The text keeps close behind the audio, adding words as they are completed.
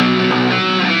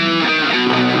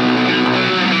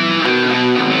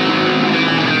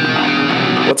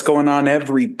What's going on,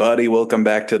 everybody? Welcome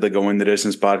back to the Going the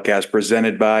Distance podcast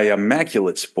presented by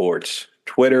Immaculate Sports.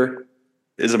 Twitter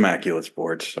is Immaculate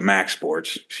Sports, Mac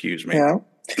Sports, excuse me. Yeah.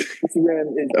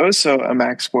 Instagram is also a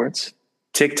Mac Sports.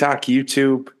 TikTok,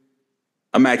 YouTube,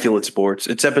 Immaculate Sports.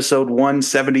 It's episode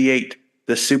 178,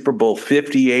 the Super Bowl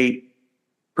 58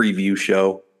 preview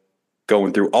show,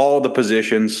 going through all the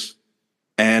positions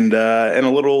and a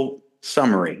little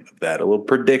summary of that, a little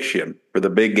prediction for the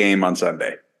big game on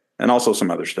Sunday. And also some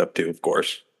other stuff too, of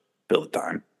course. Fill the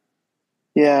time.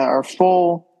 Yeah, our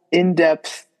full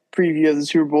in-depth preview of the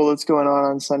Super Bowl that's going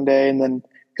on Sunday, and then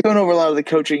going over a lot of the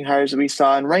coaching hires that we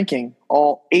saw and ranking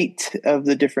all 8 of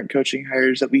the different coaching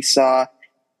hires that we saw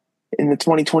in the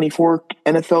 2024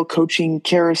 NFL coaching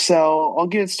carousel. I'll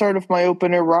get started with my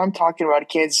opener where I'm talking about a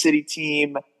Kansas City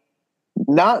team,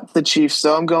 not the Chiefs,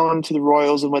 so I'm going to the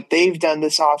Royals and what they've done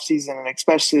this offseason, and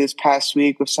especially this past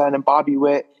week with signing Bobby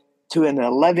Witt to an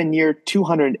 11-year,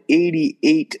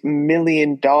 $288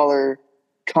 million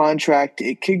contract.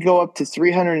 It could go up to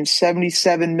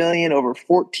 $377 million over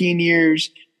 14 years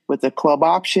with a club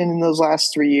option in those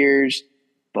last 3 years.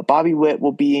 But Bobby Witt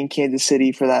will be in Kansas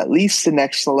City for at least the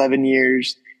next 11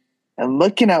 years. And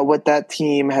looking at what that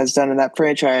team has done in that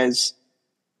franchise,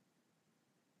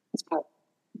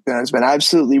 it's been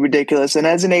absolutely ridiculous. And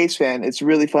as an A's fan, it's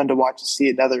really fun to watch to see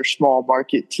another small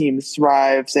market team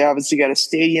thrive. They obviously got a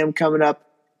stadium coming up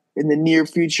in the near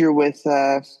future with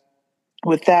that,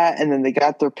 and then they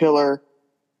got their pillar,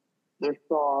 their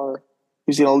star,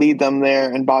 who's going to lead them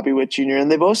there, and Bobby Witt Jr.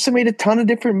 And they've also made a ton of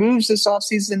different moves this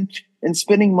offseason and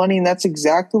spending money, and that's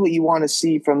exactly what you want to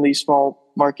see from these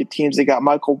small market teams. They got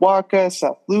Michael Wacha,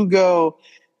 Seth Lugo,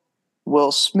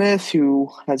 Will Smith, who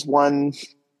has won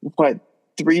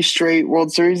 3 straight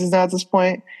World Series now at this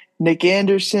point. Nick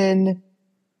Anderson,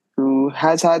 who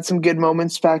has had some good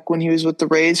moments back when he was with the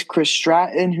Rays. Chris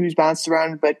Stratton, who's bounced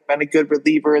around but been a good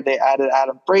reliever. They added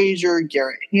Adam Frazier,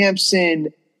 Garrett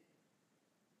Hampson,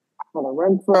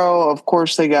 Renfro. Of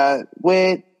course, they got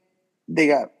Witt. They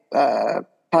got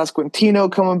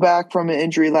Pasquantino coming back from an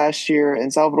injury last year,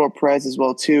 and Salvador Perez as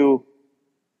well, too.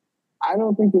 I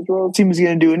don't think this Royals team is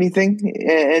going to do anything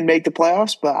and make the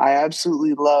playoffs, but I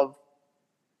absolutely love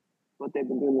what they've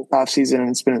been doing this offseason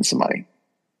and spending some money.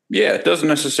 Yeah, it doesn't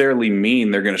necessarily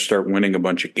mean they're going to start winning a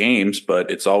bunch of games,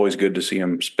 but it's always good to see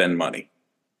them spend money.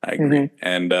 I agree. Mm-hmm.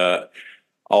 And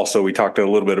also, we talked a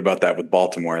little bit about that with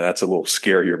Baltimore. That's a little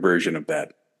scarier version of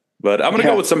that. But I'm going to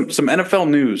go with some NFL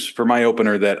news for my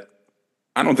opener that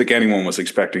I don't think anyone was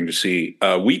expecting to see.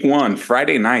 Week 1,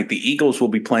 Friday night, the Eagles will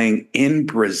be playing in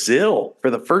Brazil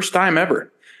for the first time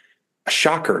ever. A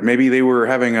shocker. Maybe they were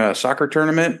having a soccer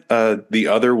tournament the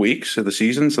other weeks of the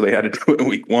season, so they had to do it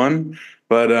week 1.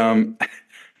 But,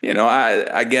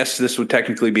 I guess this would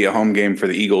technically be a home game for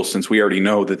the Eagles since we already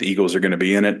know that the Eagles are going to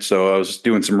be in it. So I was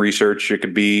doing some research. It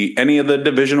could be any of the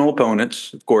divisional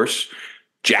opponents, of course,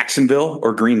 Jacksonville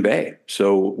or Green Bay.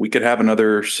 So we could have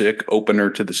another sick opener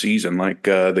to the season like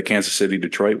the Kansas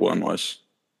City-Detroit one was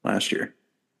last year.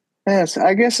 Yes,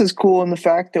 I guess it's cool in the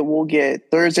fact that we'll get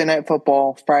Thursday night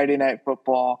football, Friday night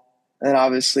football, and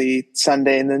obviously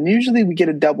Sunday. And then usually we get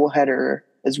a doubleheader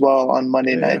as well on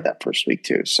Monday night that first week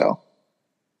too. So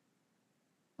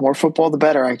more football, the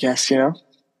better, I guess, It's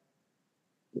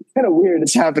kind of weird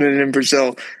it's happening in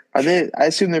Brazil. I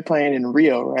assume they're playing in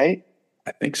Rio, right?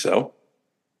 I think so.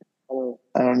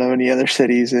 I don't know any other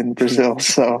cities in Brazil,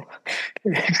 so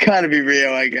it's got to be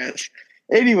Rio, I guess.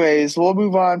 Anyways, we'll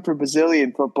move on for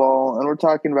Brazilian football, and we're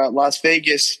talking about Las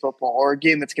Vegas football, or a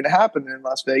game that's going to happen in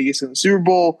Las Vegas in the Super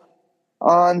Bowl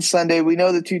on Sunday. We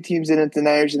know the 2 teams in it, the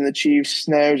Niners and the Chiefs.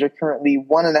 Niners are currently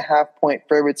 1.5-point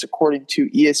favorites according to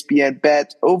ESPN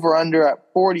Bet. Over/under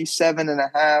at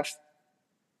 47.5.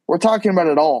 We're talking about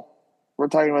it all. We're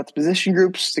talking about the position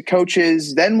groups, the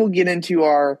coaches. Then we'll get into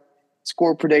our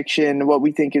score prediction, what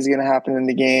we think is going to happen in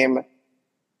the game.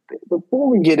 Before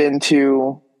we get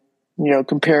into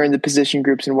comparing the position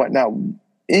groups and whatnot,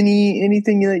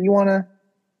 anything that you want to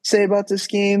say about this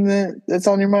game that's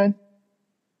on your mind?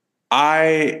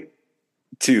 The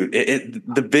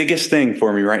biggest thing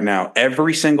for me right now,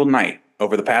 every single night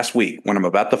over the past week, when I'm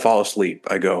about to fall asleep,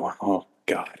 I go, oh,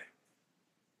 God,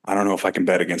 I don't know if I can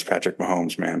bet against Patrick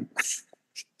Mahomes, man.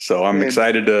 So I'm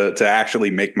excited to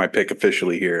actually make my pick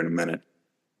officially here in a minute.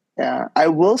 Yeah, I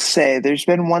will say there's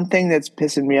been one thing that's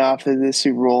pissing me off in this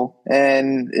Super Bowl,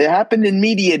 and it happened in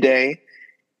Media Day.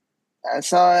 I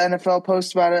saw an NFL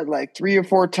post about it like 3 or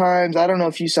 4 times. I don't know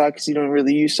if you saw it because you don't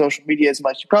really use social media as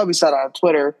much. You probably saw it on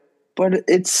Twitter, but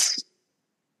it's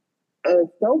a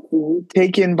selfie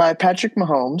taken by Patrick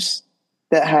Mahomes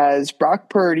that has Brock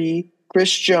Purdy,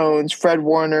 Chris Jones, Fred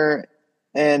Warner,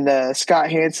 and Scott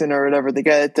Hansen or whatever, the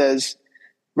guy that does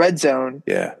Red Zone.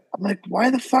 Yeah. I'm like, why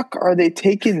the fuck are they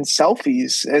taking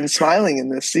selfies and smiling in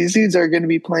this? These dudes are going to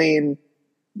be playing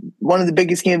one of the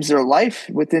biggest games of their life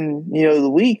within, the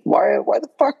week. Why the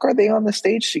fuck are they on the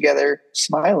stage together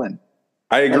smiling?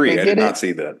 I agree. I did not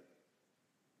see that.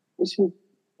 I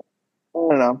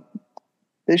don't know.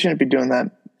 They shouldn't be doing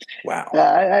that. Wow.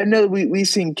 I know we've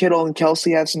seen Kittle and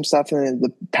Kelsey have some stuff in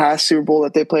the past Super Bowl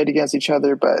that they played against each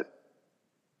other, but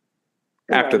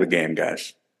after the game,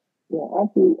 guys.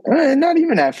 Yeah, not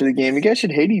even after the game. You guys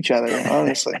should hate each other,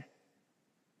 honestly.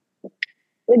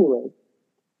 Anyway,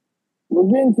 we're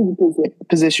getting to the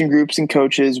position groups and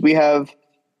coaches. We have,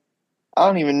 I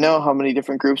don't even know how many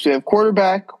different groups. We have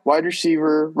quarterback, wide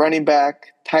receiver, running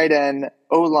back, tight end,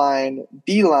 O-line,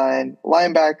 D-line,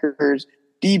 linebackers,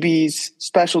 DBs,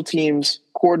 special teams,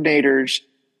 coordinators,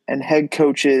 and head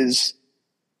coaches.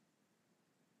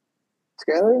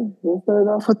 Skyler, we'll start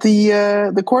off with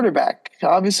the quarterback.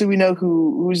 Obviously, we know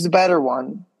who's the better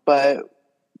one, but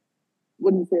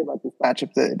what do you say about this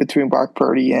matchup between Brock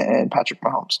Purdy and Patrick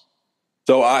Mahomes?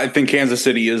 So I think Kansas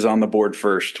City is on the board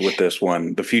first with this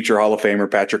one. The future Hall of Famer,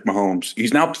 Patrick Mahomes.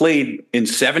 He's now played in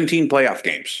 17 playoff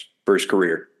games for his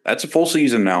career. That's a full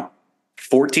season now.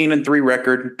 14-3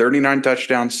 record, 39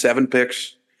 touchdowns, 7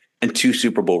 picks, and 2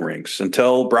 Super Bowl rings.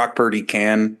 Until Brock Purdy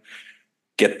can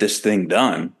get this thing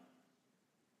done,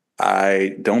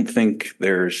 I don't think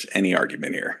there's any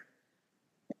argument here.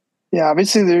 Yeah,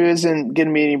 obviously there isn't going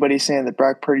to be anybody saying that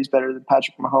Brock Purdy's better than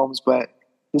Patrick Mahomes, but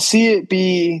to see it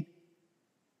be,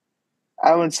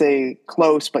 I wouldn't say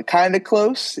close, but kind of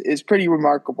close is pretty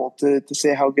remarkable to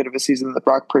say how good of a season that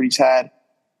Brock Purdy's had.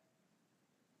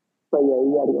 But yeah,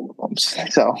 you got to go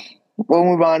Mahomes. So we'll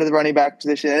move on to the running back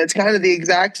position. And it's kind of the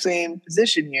exact same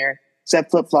position here,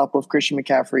 except flip-flop with Christian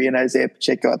McCaffrey and Isaiah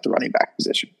Pacheco at the running back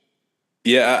position.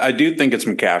 Yeah, I do think it's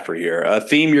McCaffrey here. A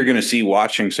theme you're going to see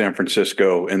watching San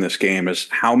Francisco in this game is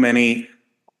how many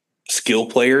skill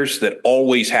players that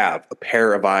always have a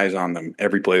pair of eyes on them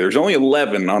every play. There's only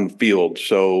 11 on the field,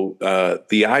 so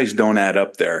the eyes don't add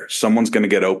up there. Someone's going to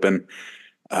get open.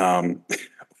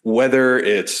 Whether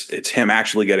it's him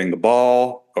actually getting the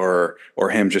ball or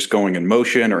him just going in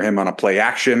motion or him on a play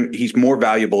action, he's more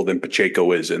valuable than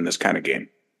Pacheco is in this kind of game.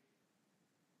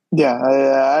 Yeah,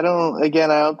 I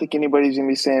don't think anybody's going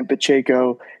to be saying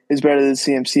Pacheco is better than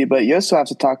CMC, but you also have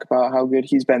to talk about how good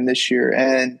he's been this year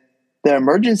and the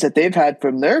emergence that they've had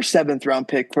from their 7th-round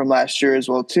pick from last year as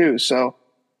well, too. So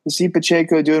to see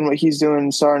Pacheco doing what he's doing,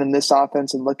 starting in this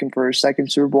offense and looking for his 2nd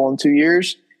Super Bowl in 2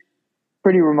 years,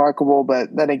 pretty remarkable.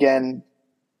 But then again,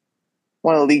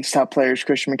 one of the league's top players,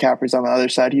 Christian McCaffrey's on the other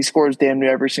side. He scores damn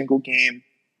near every single game.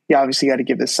 You obviously got to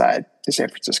give this side to San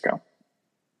Francisco.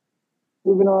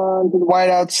 Moving on to the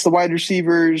wideouts, the wide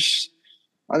receivers.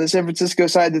 On the San Francisco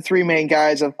side, the 3 main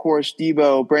guys, of course,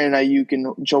 Debo, Brandon Ayuk, and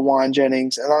Jawan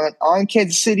Jennings. And on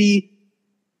Kansas City,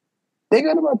 they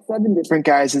got about 7 different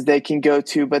guys that they can go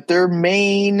to, but their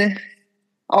main,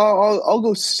 I'll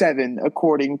go 7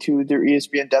 according to their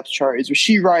ESPN depth chart, is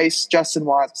Rashee Rice, Justin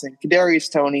Watson, Kadarius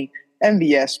Toney,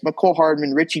 MVS, McCole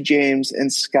Hardman, Richie James,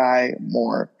 and Sky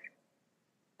Moore.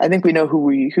 I think we know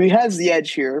who has the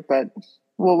edge here, but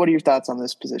well, what are your thoughts on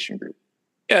this position group?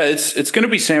 Yeah, it's going to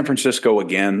be San Francisco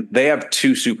again. They have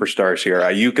 2 superstars here,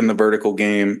 Ayuk in the vertical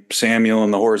game, Samuel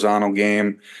in the horizontal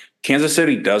game. Kansas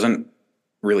City doesn't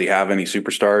really have any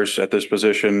superstars at this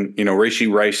position.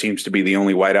 Rashee Rice seems to be the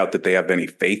only wideout that they have any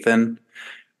faith in.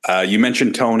 You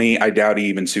mentioned Tony. I doubt he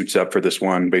even suits up for this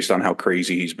one based on how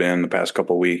crazy he's been the past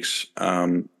couple of weeks.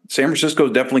 San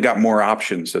Francisco's definitely got more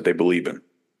options that they believe in.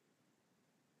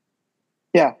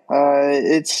 Yeah,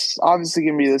 it's obviously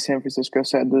going to be the San Francisco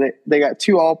side. They got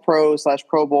 2 All-Pro /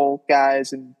 Pro Bowl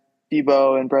guys and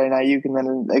Debo and Brandon Ayuk, and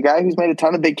then a guy who's made a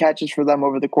ton of big catches for them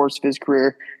over the course of his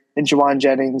career in Jawan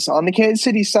Jennings. On the Kansas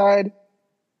City side,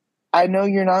 I know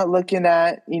you're not looking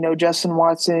at, Justin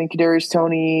Watson, Kadarius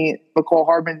Toney, McCole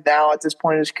Hardman now at this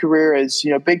point in his career as,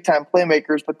 big-time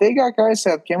playmakers, but they got guys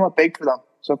that have came up big for them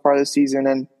so far this season.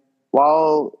 And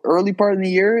while early part of the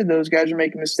year, those guys are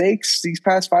making mistakes, these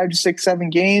past 5 to 6, 7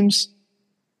 games,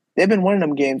 they've been winning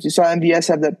them games. You saw MVS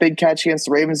have that big catch against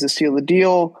the Ravens to seal the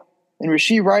deal. And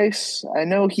Rashee Rice, I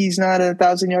know he's not a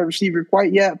 1,000-yard receiver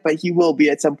quite yet, but he will be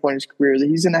at some point in his career.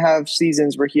 He's going to have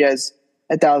seasons where he has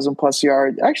 1,000+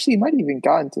 yards. Actually, he might have even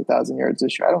gotten to 1,000 yards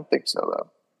this year. I don't think so,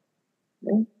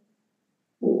 though.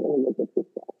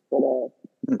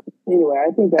 But anyway,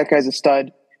 I think that guy's a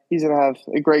stud. He's going to have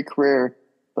a great career.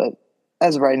 But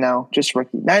as of right now, just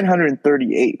rookie.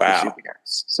 938 receiving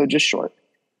yards. So just short.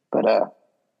 But I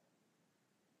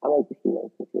like to see that.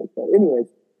 Anyways,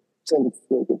 so it's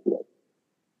still good today.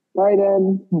 Right,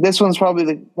 and this one's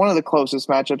probably one of the closest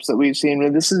matchups that we've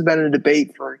seen. This has been a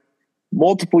debate for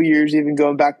multiple years, even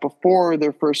going back before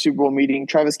their first Super Bowl meeting.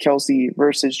 Travis Kelce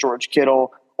versus George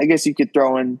Kittle. I guess you could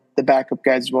throw in the backup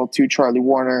guys as well too: Charlie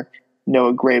Warner,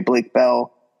 Noah Gray, Blake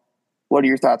Bell. What are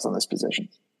your thoughts on this position?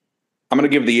 I'm going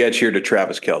to give the edge here to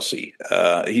Travis Kelce.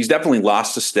 He's definitely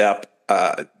lost a step.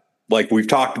 Like we've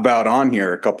talked about on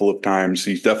here a couple of times,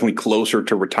 he's definitely closer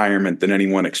to retirement than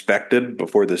anyone expected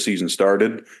before the season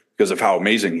started because of how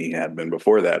amazing he had been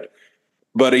before that.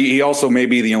 But he also may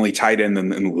be the only tight end in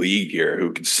the league here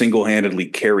who can single-handedly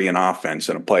carry an offense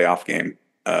in a playoff game.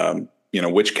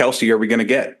 Which Kelce are we going to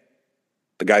get?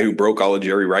 The guy who broke all of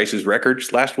Jerry Rice's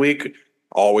records last week,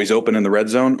 always open in the red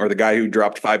zone, or the guy who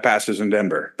dropped 5 passes in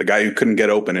Denver, the guy who couldn't get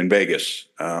open in Vegas?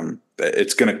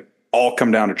 It's going to all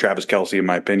come down to Travis Kelce, in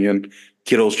my opinion.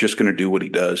 Kittle's just going to do what he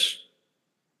does.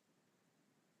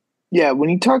 Yeah, when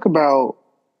you talk about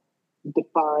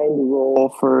defined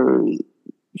role for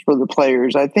the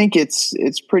players, I think it's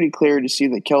pretty clear to see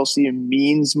that Kelce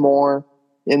means more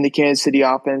in the Kansas City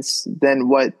offense than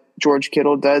what George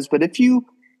Kittle does. But if you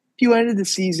ended the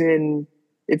season,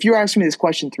 if you were asking me this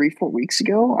question 3-4 weeks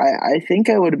ago, I think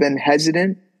I would have been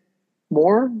hesitant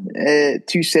more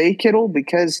to say Kittle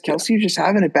because Kelce was just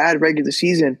having a bad regular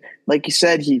season. Like you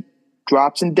said, he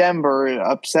drops in Denver,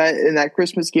 upset in that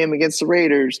Christmas game against the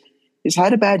Raiders. He's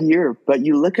had a bad year, but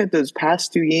you look at those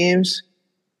past 2 games,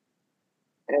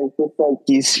 and it's just like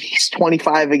he's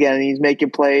 25 again, and he's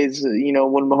making plays.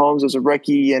 When Mahomes was a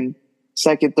rookie and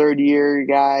second, third year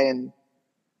guy, and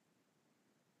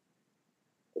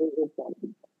it's not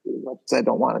as much as I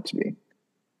don't want it to be.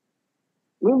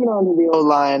 Moving on to the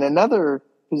O-line, another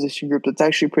position group that's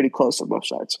actually pretty close on both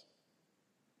sides.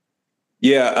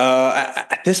 Yeah,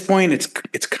 at this point, it's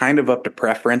kind of up to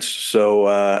preference. So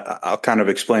I'll kind of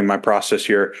explain my process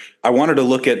here. I wanted to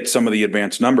look at some of the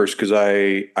advanced numbers because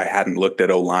I hadn't looked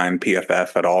at O-line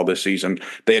PFF at all this season.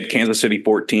 They had Kansas City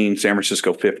 14, San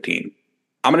Francisco 15.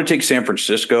 I'm going to take San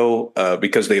Francisco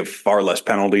because they have far less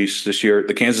penalties this year.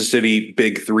 The Kansas City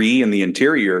big 3 in the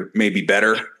interior may be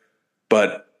better,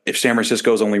 but if San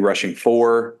Francisco is only rushing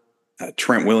 4,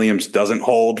 Trent Williams doesn't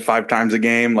hold 5 times a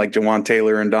game like Jawan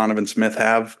Taylor and Donovan Smith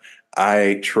have,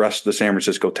 I trust the San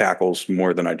Francisco tackles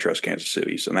more than I trust Kansas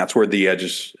City's. And that's where the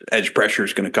edge pressure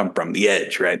is going to come from, the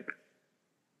edge, right?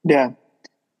 Yeah.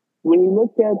 When you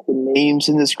look at the names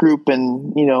in this group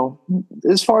and,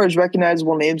 as far as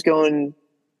recognizable names going,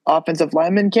 offensive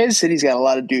linemen, Kansas City's got a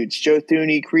lot of dudes. Joe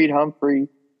Thuney, Creed Humphrey,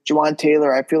 Jawan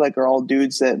Taylor, I feel like are all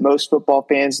dudes that most football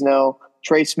fans know.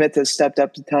 Trey Smith has stepped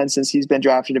up a ton since he's been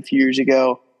drafted a few years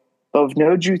ago. But with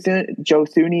no Joe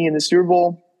Thuney in the Super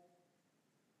Bowl,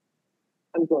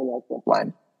 I'm going that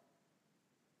line.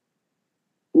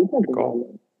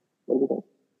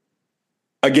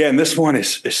 Again, this one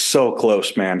is so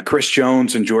close, man. Chris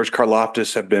Jones and George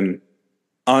Karlaftis have been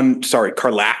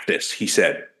Karlaftis, he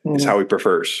said, is how he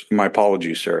prefers. My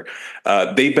apologies, sir.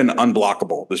 They've been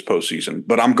unblockable this postseason,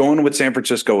 but I'm going with San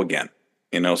Francisco again.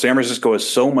 San Francisco has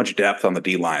so much depth on the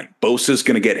D-line. Bosa's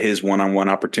going to get his one-on-one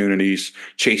opportunities.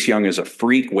 Chase Young is a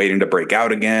freak waiting to break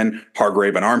out again.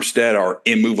 Hargrave and Armstead are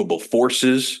immovable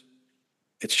forces.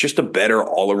 It's just a better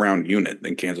all-around unit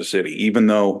than Kansas City, even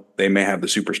though they may have the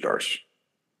superstars.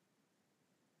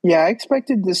 Yeah, I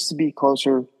expected this to be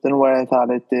closer than what I thought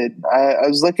it did. I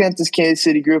was looking at this Kansas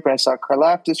City group, and I saw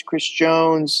Karlaftis, Chris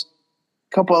Jones,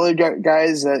 a couple other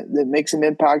guys that make some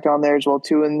impact on there as well,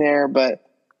 too, in there, but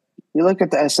you look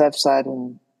at the SF side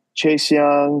and Chase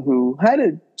Young, who had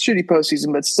a shitty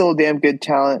postseason, but still a damn good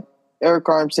talent. Eric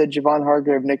Armstead, Javon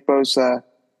Hargrave, Nick Bosa,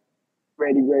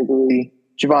 Randy Gregory,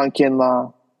 Javon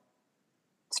Kinlaw.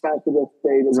 Spencer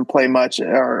State doesn't play much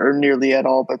or nearly at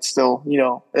all, but still,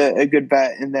 a good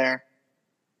bet in there.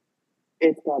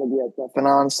 It's got to be SF, and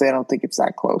honestly, I don't think it's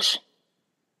that close.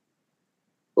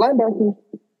 Linebacker.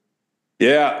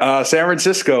 Yeah, San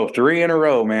Francisco, 3 in a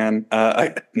row, man.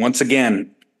 Once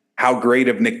again, how great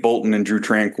have Nick Bolton and Drew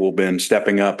Tranquill been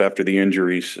stepping up after the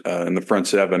injuries in the front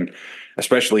 7,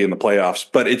 especially in the playoffs.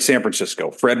 But it's San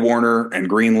Francisco. Fred Warner and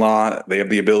Greenlaw, they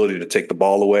have the ability to take the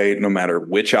ball away no matter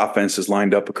which offense is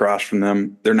lined up across from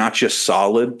them. They're not just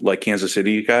solid like Kansas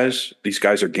City guys. These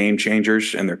guys are game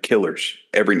changers, and they're killers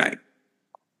every night.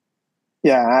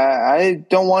 Yeah, I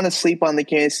don't want to sleep on the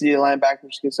Kansas City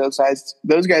linebackers because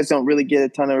those guys don't really get a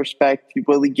ton of respect.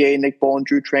 Willie Gay, Nick Bolton,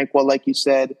 Drew Tranquill, like you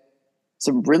said,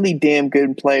 some really damn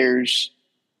good players,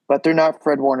 but they're not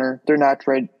Fred Warner. They're not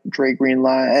Dre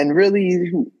Greenlaw. And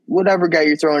really, whatever guy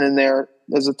you're throwing in there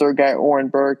as a third guy, Oren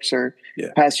Burks, or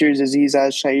past years Aziz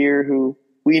Al-Shaair, who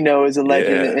we know is a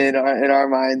legend in our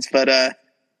minds. But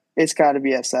it's got to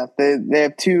be SF. They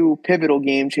have two pivotal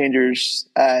game changers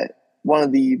at one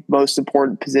of the most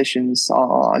important positions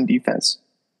on defense.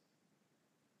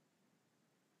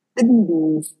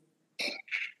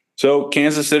 So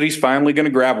Kansas City's finally going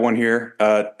to grab one here.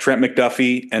 Trent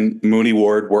McDuffie and Mooney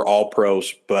Ward were all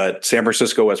pros, but San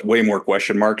Francisco has way more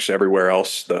question marks everywhere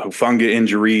else. The Hufanga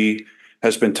injury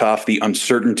has been tough. The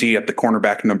uncertainty at the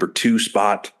cornerback number 2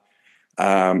 spot,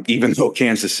 even though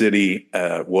Kansas City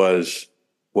was,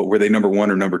 what were they, number 1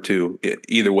 or number 2?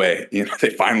 Either way, they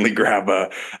finally grab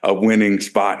a winning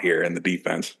spot here in the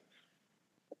defense.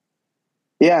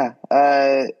 Yeah,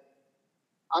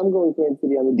 I'm going Kansas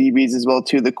City on the DBs as well,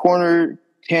 too. The corner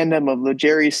tandem of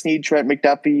L'Jarius Sneed, Trent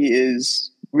McDuffie is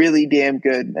really damn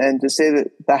good. And to say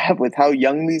that with how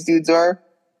young these dudes are,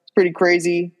 it's pretty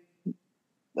crazy.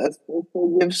 Let's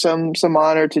give some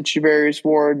honor to Charvarius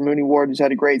Ward, Mooney Ward, who's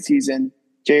had a great season,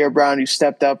 J.R. Brown, who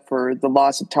stepped up for the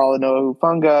loss of Talanoa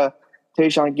Hufanga,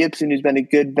 Tayshaun Gibson, who's been a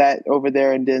good vet over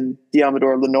there, and then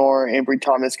Diamador Lenore, Ambry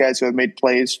Thomas, guys who have made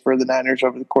plays for the Niners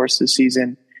over the course of the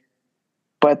season.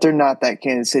 But they're not that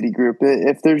Kansas City group.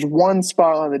 If there's one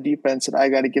spot on the defense that I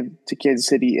got to give to Kansas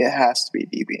City, it has to be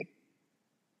DB.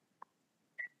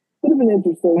 Bit of an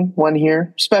interesting one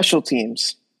here. Special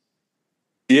teams.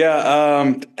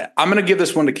 Yeah, I'm going to give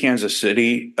this one to Kansas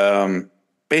City,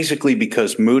 basically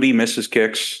because Moody misses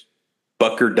kicks,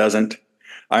 Butker doesn't.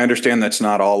 I understand that's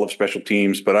not all of special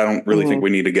teams, but I don't really think we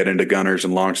need to get into gunners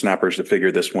and long snappers to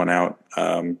figure this one out.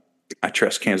 I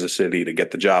trust Kansas City to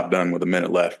get the job done with a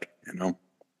minute left,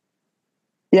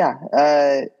 Yeah,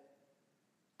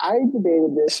 I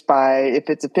debated this by if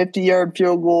it's a 50-yard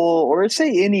field goal or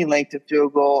say any length of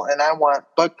field goal, and I want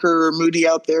Butker or Moody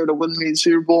out there to win me the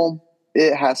Super Bowl,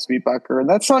 it has to be Butker. And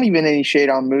that's not even any shade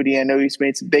on Moody. I know he's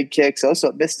made some big kicks.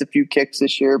 Also missed a few kicks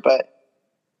this year, but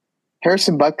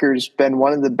Harrison Butker's been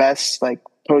one of the best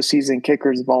postseason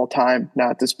kickers of all time now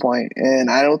at this point. And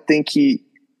I don't think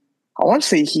I want to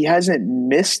say he hasn't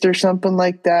missed or something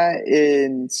like that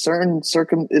in certain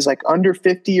is under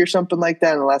 50 or something like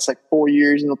that in the last 4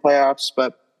 years in the playoffs.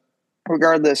 But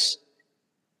regardless,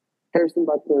 Harrison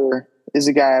Butker is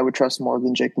a guy I would trust more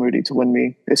than Jake Moody to win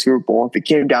me a Super Bowl if it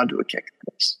came down to a kick.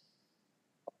 It's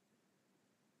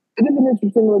been an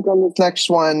interesting look on this next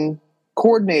one.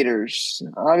 Coordinators.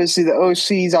 Obviously, the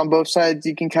OCs on both sides,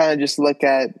 you can kind of just look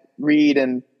at Reed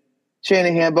and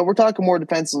Shanahan, but we're talking more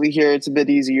defensively here. It's a bit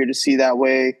easier to see that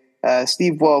way.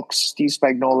 Steve Wilkes, Steve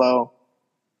Spagnuolo.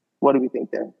 What do we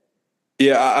think there?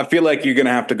 Yeah, I feel like you're going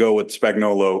to have to go with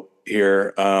Spagnuolo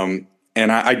here.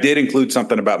 And I did include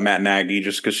something about Matt Nagy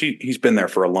just because he's been there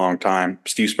for a long time.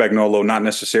 Steve Spagnuolo, not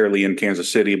necessarily in Kansas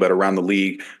City, but around the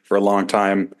league for a long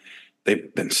time.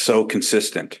 They've been so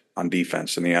consistent on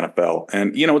defense in the NFL.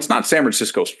 And, it's not San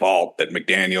Francisco's fault that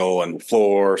McDaniel and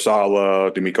LaFleur,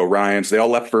 Saleh, D'Amico Ryans, they all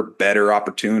left for better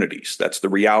opportunities. That's the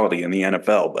reality in the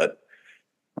NFL. But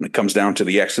when it comes down to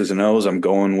the X's and O's, I'm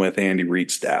going with Andy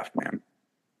Reid's staff, man.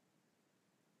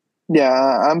 Yeah,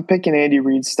 I'm picking Andy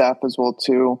Reid's staff as well,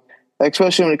 too.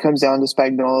 Especially when it comes down to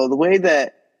Spagnuolo. The way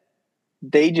that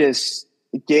they just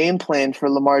game plan for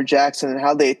Lamar Jackson and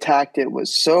how they attacked it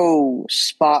was so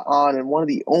spot on and one of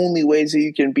the only ways that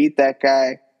you can beat that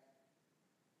guy.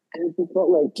 And it just felt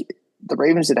like the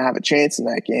Ravens didn't have a chance in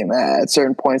that game at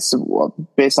certain points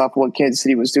based off of what Kansas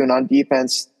City was doing on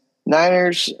defense.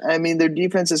 Niners, their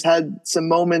defense has had some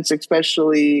moments,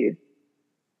 especially,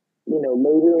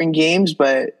 later in games,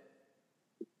 but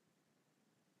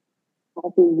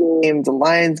game, the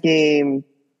Lions game,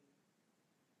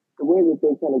 the way that they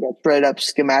kind of got spread up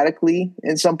schematically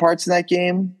in some parts of that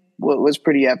game was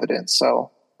pretty evident.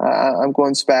 So I'm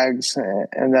going Spags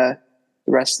and the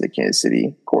rest of the Kansas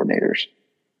City coordinators.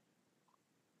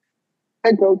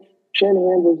 Head coach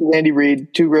Shanahan versus Andy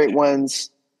Reid, 2 great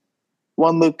ones.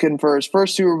 One looking for his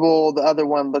first Super Bowl, the other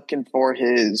one looking for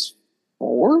his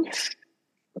 4th,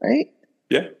 right?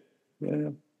 Yeah.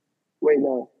 Wait,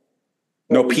 no.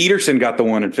 No, Peterson got the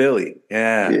one in Philly.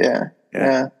 Yeah.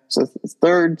 So it's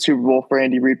 3rd Super Bowl for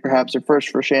Andy Reid, perhaps, or first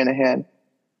for Shanahan.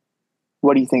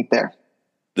 What do you think there?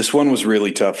 This one was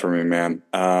really tough for me, man.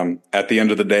 At the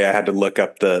end of the day, I had to look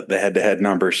up the head-to-head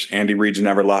numbers. Andy Reid's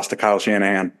never lost to Kyle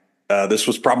Shanahan. This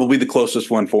was probably the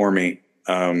closest one for me,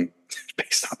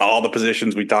 based on all the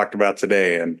positions we talked about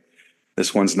today. And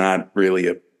this one's not really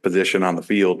a position on the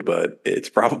field, but it's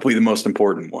probably the most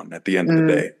important one at the end of the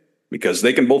day, because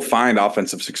they can both find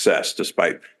offensive success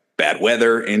despite bad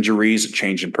weather, injuries,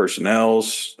 change in personnel,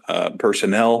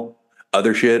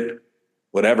 other shit,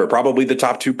 whatever. Probably the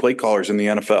top 2 play callers in the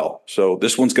NFL. So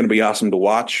this one's going to be awesome to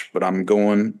watch, but I'm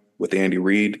going with Andy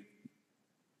Reid.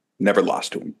 Never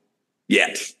lost to him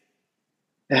yet.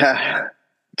 Yeah.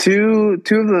 Two of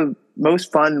the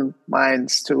most fun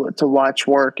minds to watch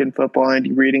work in football,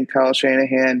 Andy Reid and Kyle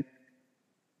Shanahan.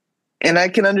 And I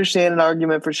can understand an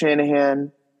argument for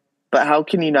Shanahan, but how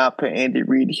can you not put Andy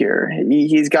Reid here?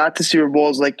 He's got the Super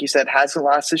Bowls, like you said, hasn't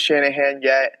lost to Shanahan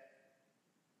yet.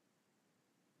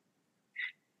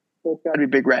 So it's got to be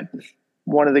Big Red,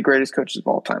 one of the greatest coaches of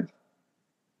all time.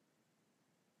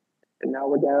 And now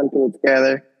we're down to it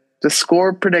together. The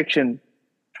score prediction.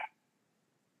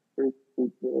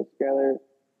 Together.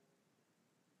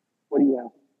 What do you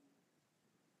have?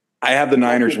 I have the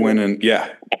Niners winning. Yeah.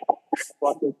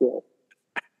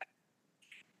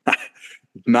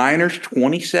 Niners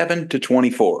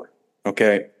 27-24.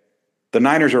 Okay. The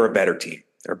Niners are a better team.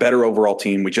 They're a better overall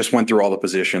team. We just went through all the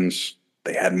positions.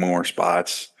 They had more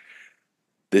spots.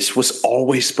 This was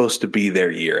always supposed to be their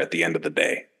year at the end of the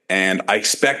day. And I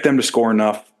expect them to score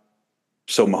enough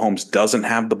so Mahomes doesn't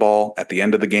have the ball at the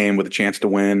end of the game with a chance to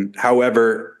win.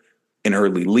 However, an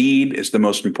early lead is the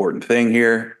most important thing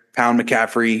here. Pound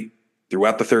McCaffrey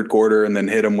throughout the third quarter and then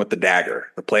hit him with the dagger,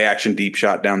 the play action deep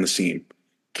shot down the seam.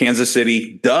 Kansas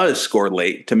City does score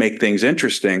late to make things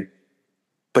interesting,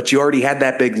 but you already had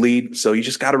that big lead, so you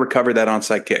just got to recover that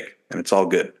onside kick, and it's all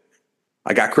good.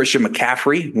 I got Christian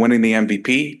McCaffrey winning the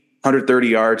MVP, 130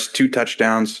 yards, 2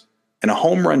 touchdowns, and a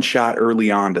home run shot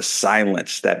early on to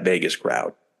silence that Vegas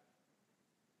crowd.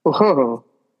 Whoa.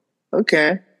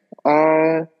 Okay.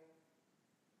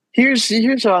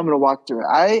 Here's how I'm going to walk through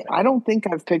it. I don't think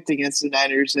I've picked against the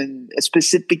Niners in a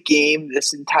specific game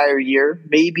this entire year.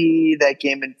 Maybe that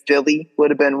game in Philly would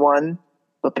have been one.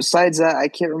 But besides that, I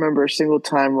can't remember a single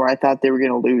time where I thought they were going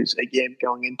to lose a game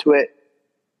going into it.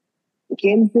 The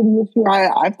Kansas City this year,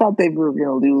 I thought they were going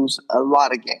to lose a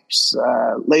lot of games.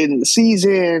 Late in the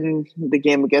season, the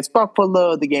game against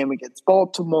Buffalo, the game against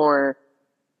Baltimore.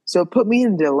 So it put me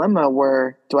in a dilemma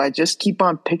where do I just keep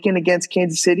on picking against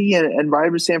Kansas City and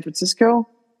ride with San Francisco?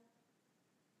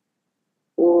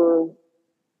 Or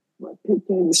do I pick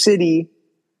Kansas City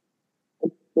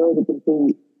and throw the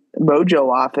complete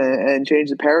mojo off and change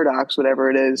the paradox,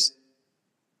 whatever it is?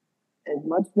 As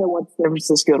much as I want San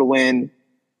Francisco to win,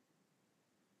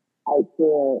 I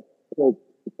can't pick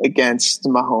against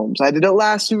Mahomes. I did it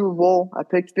last Super Bowl. I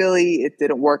picked Philly. It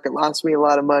didn't work. It lost me a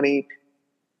lot of money.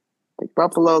 Picked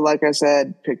Buffalo, like I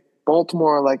said. Picked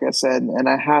Baltimore, like I said. And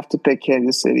I have to pick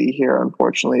Kansas City here,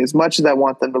 unfortunately, as much as I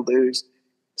want them to lose.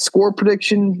 Score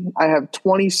prediction, I have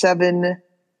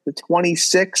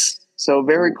 27-26. So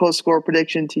very close score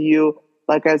prediction to you.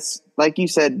 Like you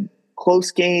said,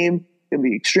 close game. It'll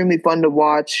be extremely fun to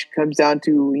watch. Comes down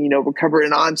to,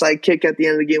 recovering an onside kick at the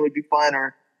end of the game would be fun,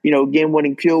 or,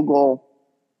 game-winning field goal.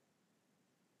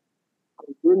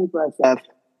 I'm rooting for SF.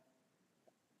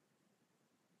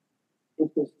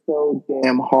 It's just so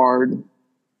damn hard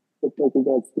to pick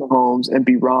against Mahomes and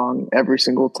be wrong every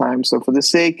single time. So for the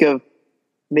sake of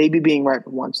maybe being right for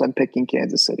once, I'm picking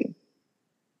Kansas City.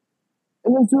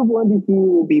 And then Super Bowl MVP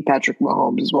will be Patrick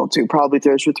Mahomes as well, too. Probably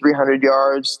throws for 300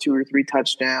 yards, 2 or 3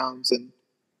 touchdowns, and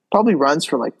probably runs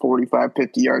for like 45,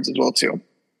 50 yards as well, too.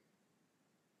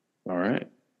 All right.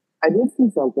 I did see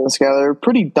something together.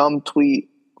 Pretty dumb tweet,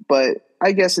 but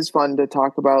I guess it's fun to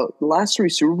talk about. The last 3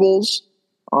 Super Bowls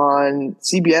on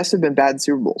CBS have been bad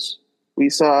Super Bowls.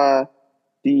 We saw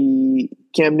the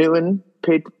Cam Newton,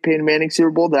 Peyton Manning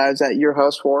Super Bowl that I was at your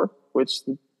house for, which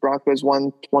the Broncos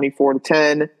won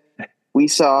 24-10. We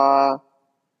saw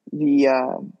the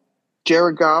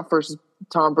Jared Goff versus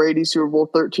Tom Brady Super Bowl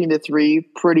 13-3.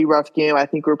 Pretty rough game. I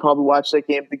think we'll probably watch that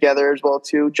game together as well,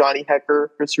 too. Johnny Hecker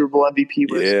for Super Bowl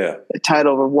MVP was a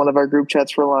title of one of our group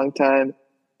chats for a long time.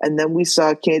 And then we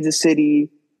saw Kansas City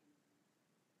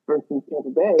versus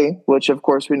Tampa Bay, which, of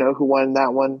course, we know who won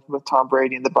that one with Tom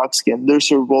Brady and the Bucs getting their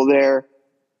Super Bowl there.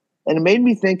 And it made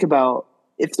me think about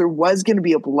if there was going to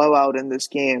be a blowout in this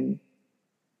game,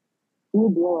 who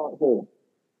would blow out who?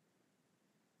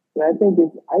 And I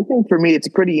think for me, it's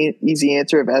a pretty easy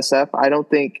answer of SF. I don't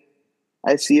think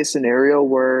I see a scenario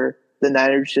where the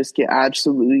Niners just get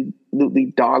absolutely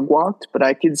dog walked, but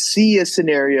I can see a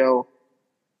scenario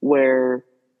where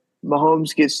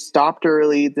Mahomes gets stopped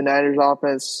early, the Niners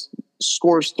offense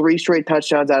scores 3 straight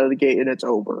touchdowns out of the gate, and it's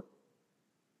over.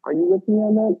 Are you with me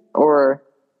on that? Or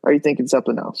are you thinking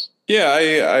something else? Yeah,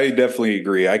 I definitely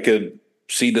agree. I could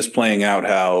see this playing out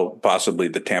how possibly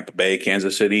the Tampa Bay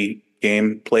Kansas City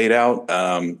game played out.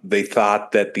 They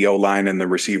thought that the O-line and the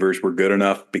receivers were good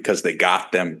enough because they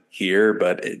got them here,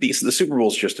 but the Super Bowl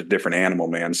is just a different animal,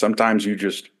 man. Sometimes you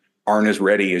just aren't as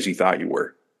ready as you thought you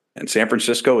were. And San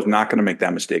Francisco is not going to make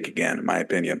that mistake again, in my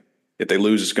opinion. If they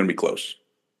lose, it's going to be close.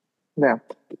 Yeah.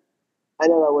 I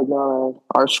know that wasn't on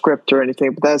our script or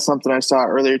anything, but that's something I saw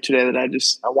earlier today that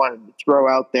I wanted to throw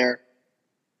out there.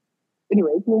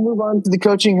 Anyway, we'll move on to the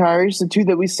coaching hires. The two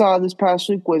that we saw this past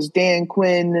week was Dan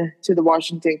Quinn to the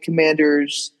Washington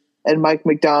Commanders and Mike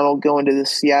MacDonald going to the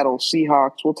Seattle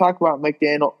Seahawks. We'll talk about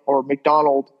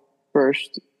MacDonald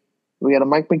first. We got a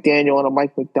Mike McDaniel and a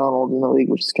Mike MacDonald in the league,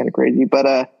 which is kind of crazy.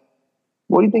 But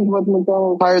what do you think about the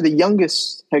MacDonald hire, the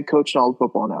youngest head coach in all of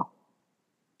football now?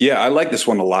 Yeah, I like this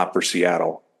one a lot for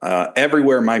Seattle.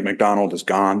 Everywhere Mike MacDonald has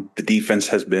gone, the defense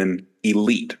has been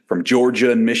elite, from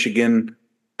Georgia and Michigan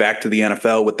back to the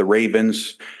NFL with the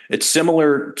Ravens. It's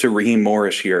similar to Raheem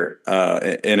Morris here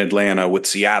in Atlanta with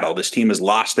Seattle. This team has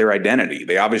lost their identity.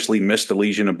 They obviously missed the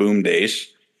Legion of Boom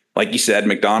days. Like you said,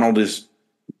 MacDonald is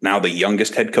now the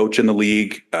youngest head coach in the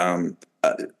league.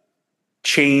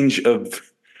 Change of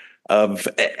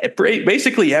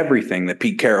basically everything that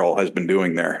Pete Carroll has been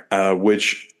doing there,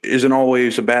 which isn't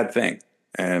always a bad thing.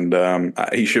 And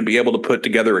he should be able to put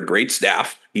together a great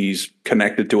staff. He's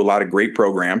connected to a lot of great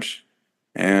programs.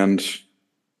 And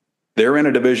they're in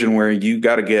a division where you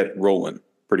got to get rolling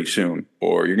pretty soon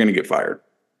or you're going to get fired.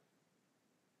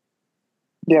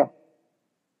 Yeah.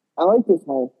 I like this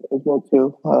hire as well,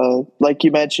 too. Like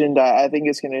you mentioned, I think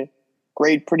it's going to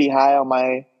grade pretty high on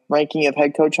my ranking of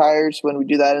head coach hires when we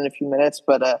do that in a few minutes.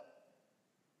 But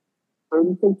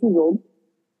 36 years old,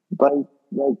 but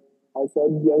like I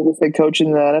said, youngest head coach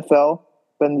in the NFL,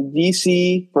 been the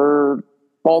DC for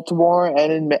Baltimore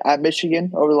and at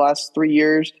Michigan over the last 3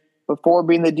 years. Before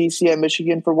being the DC at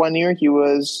Michigan for 1 year, he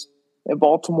was in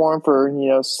Baltimore for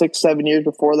 6-7 years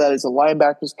before that as a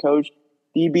linebackers coach,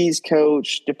 DB's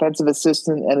coach, defensive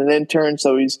assistant, and an intern.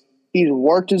 So he's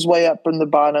worked his way up from the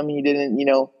bottom. He didn't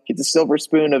get the silver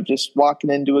spoon of just walking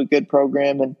into a good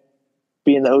program and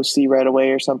being the OC right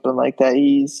away or something like that.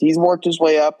 He's worked his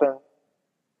way up, and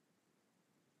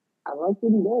I like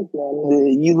what he does,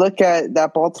 man. You look at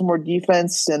that Baltimore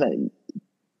defense and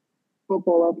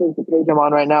Football Reference, the page I'm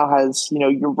on right now, has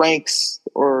your ranks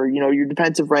or your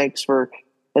defensive ranks for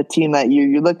a team that year.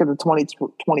 You look at the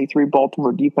 2023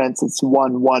 Baltimore defense; it's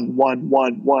 1, 1, 1,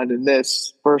 1, 1, and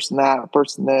this first and that,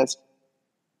 first and this.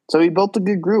 So he built a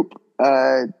good group.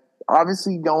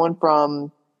 Obviously, going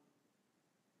from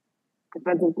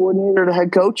defensive coordinator to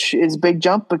head coach is a big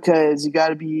jump because you got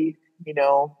to be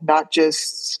not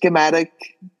just schematic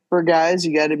for guys.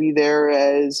 You got to be there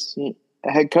as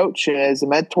a head coach and as a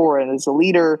mentor and as a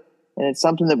leader. And it's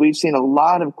something that we've seen a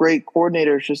lot of great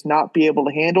coordinators just not be able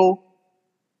to handle,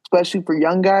 especially for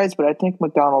young guys. But I think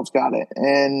MacDonald's got it.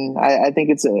 And I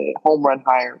think it's a home run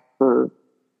hire for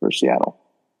Seattle.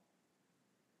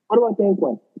 What do I think,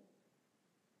 Quinn?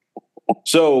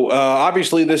 So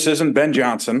obviously this isn't Ben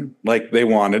Johnson like they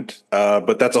wanted,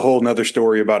 but that's a whole nother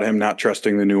story about him not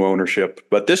trusting the new ownership.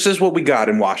 But this is what we got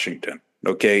in Washington.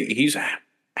 Okay, he's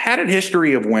had a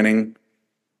history of winning,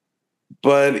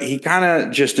 but he kind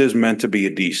of just is meant to be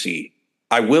a DC.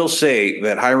 I will say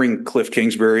that hiring Cliff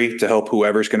Kingsbury to help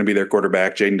whoever's going to be their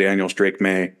quarterback, Jaden Daniels, Drake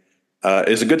May,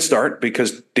 is a good start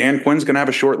because Dan Quinn's going to have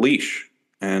a short leash.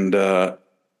 And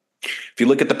if you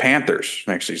look at the Panthers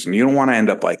next season, you don't want to end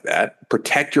up like that.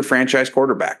 Protect your franchise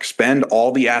quarterback. Spend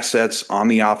all the assets on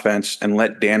the offense and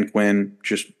let Dan Quinn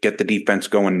just get the defense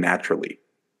going naturally,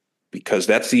 because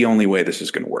that's the only way this is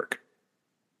going to work.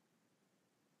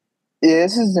 Yeah,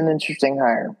 this is an interesting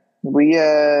hire. We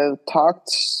talked,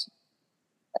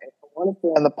 I want to say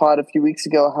on the pod a few weeks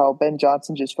ago, how Ben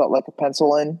Johnson just felt like a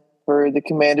pencil in for the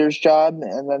Commanders' job,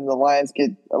 and then the Lions get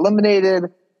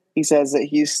eliminated. He says that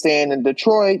he's staying in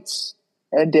Detroit,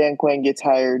 and Dan Quinn gets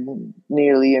hired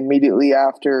nearly immediately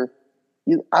after.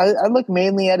 I look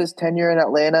mainly at his tenure in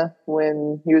Atlanta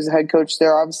when he was the head coach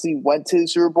there. Obviously, went to the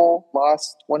Super Bowl,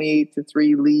 lost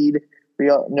 28-3 lead. We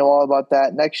all know all about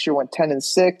that. Next year, went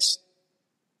 10-6,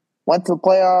 went to the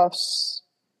playoffs,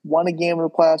 won a game in the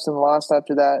playoffs, and lost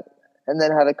after that, and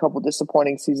then had a couple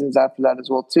disappointing seasons after that as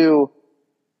well too.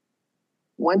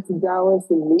 Went to Dallas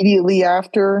immediately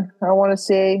after, I want to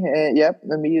say.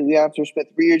 Immediately after. Spent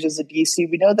 3 years as a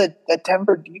DC. We know that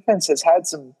Denver defense has had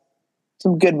some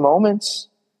good moments.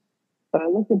 But I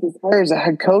look at this hire as a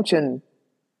head coach, and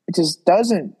it just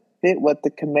doesn't fit what the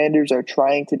Commanders are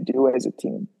trying to do as a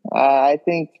team. I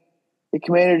think the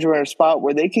Commanders were in a spot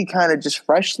where they could kind of just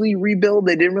freshly rebuild.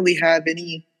 They didn't really have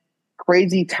any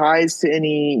crazy ties to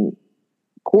any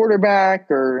quarterback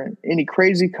or any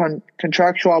crazy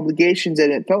contractual obligations,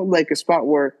 and it felt like a spot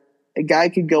where a guy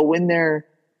could go in there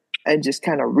and just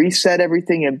kind of reset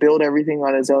everything and build everything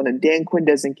on his own. And Dan Quinn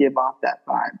doesn't give off that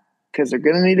vibe because they're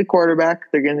going to need a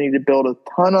quarterback. They're going to need to build a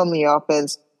ton on the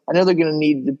offense. I know they're going to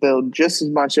need to build just as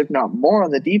much, if not more, on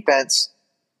the defense.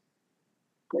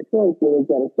 I feel like they've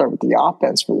got to start with the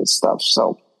offense for this stuff.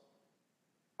 So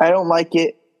I don't like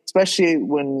it, especially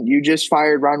when you just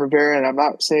fired Ron Rivera. And I'm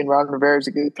not saying Ron Rivera is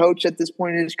a good coach at this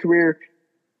point in his career,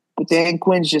 but Dan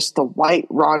Quinn's just the white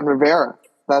Ron Rivera.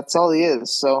 That's all he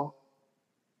is. So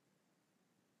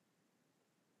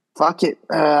fuck it.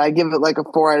 I give it like a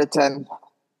 4 out of 10.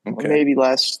 Okay. Or maybe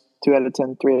less. 2 out of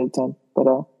 10, 3 out of 10. But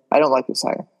I don't like this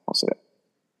hire. I'll say that.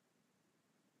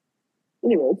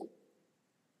 Anyways,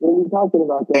 when we're talking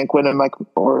about Dan Quinn and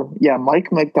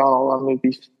Mike MacDonald, I'm going to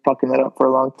be fucking that up for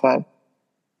a long time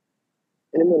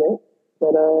in a minute.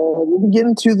 But we'll be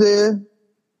getting to the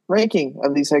ranking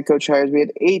of these head coach hires. We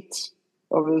had 8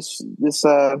 over this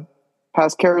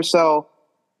past carousel.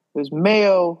 There's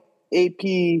Mayo,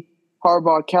 AP,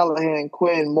 Harbaugh, Callahan,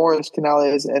 Quinn, Morris,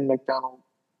 Canales, and MacDonald.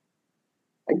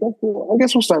 I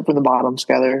guess we'll start from the bottom,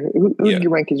 Skyler. Who do you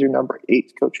rank as your number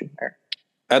 8 coaching hire?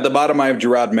 At the bottom, I have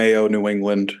Gerard Mayo, New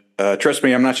England. Trust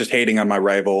me, I'm not just hating on my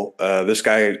rival. This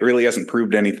guy really hasn't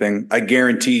proved anything. I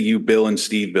guarantee you Bill and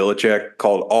Steve Belichick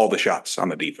called all the shots on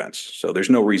the defense. So there's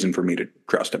no reason for me to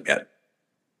trust him yet.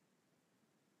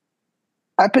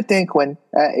 I put Dan Quinn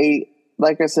at 8.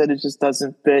 Like I said, it just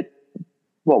doesn't fit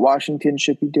what Washington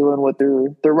should be doing with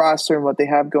their roster and what they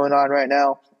have going on right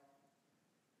now.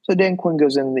 So Dan Quinn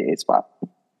goes in the 8th spot.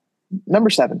 Number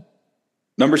 7.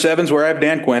 Number 7 is where I have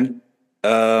Dan Quinn.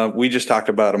 We just talked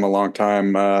about him a long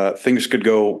time. Things could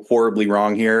go horribly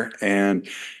wrong here, and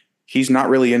he's not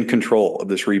really in control of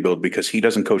this rebuild because he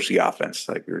doesn't coach the offense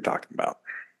like we were talking about.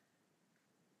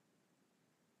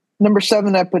 Number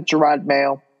 7, I put Gerard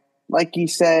Mayo. Like you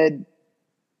said,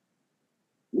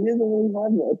 he doesn't really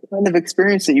have a ton of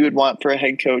experience that you would want for a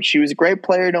head coach. He was a great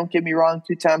player, don't get me wrong,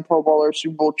 2-time Pro Bowler,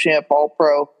 Super Bowl champ,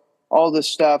 All-Pro, all this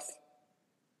stuff.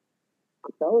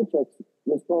 Belichick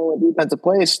was throwing a defensive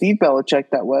play, Steve Belichick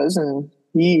that was, and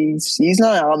he's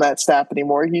not on that staff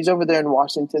anymore. He's over there in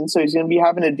Washington, so he's going to be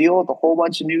having to deal with a whole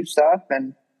bunch of new stuff,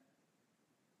 and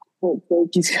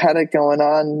he's got it going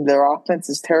on. Their offense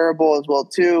is terrible as well,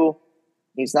 too.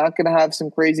 He's not going to have some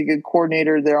crazy good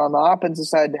coordinator there on the offensive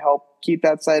side to help keep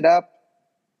that side up.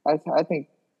 I think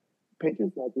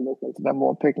Patriots might be looking at the number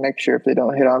 1 pick next year if they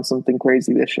don't hit on something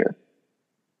crazy this year.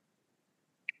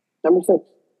 Number 6.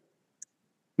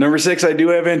 Number 6, I do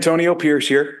have Antonio Pierce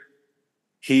here.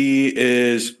 He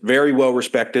is very well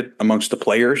respected amongst the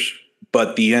players,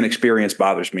 but the inexperience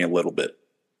bothers me a little bit.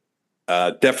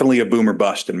 Definitely a boomer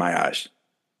bust in my eyes.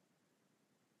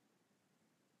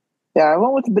 Yeah, I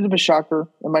went with a bit of a shocker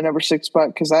in my number 6 spot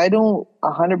because I don't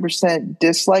 100%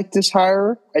 dislike this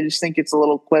hire. I just think it's a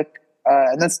little quick.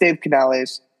 And that's Dave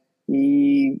Canales.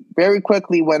 He very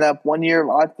quickly went up 1 year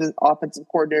of offensive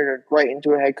coordinator right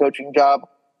into a head coaching job.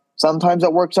 Sometimes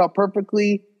it works out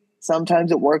perfectly.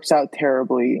 Sometimes it works out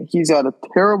terribly. He's got a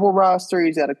terrible roster.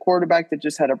 He's got a quarterback that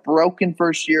just had a broken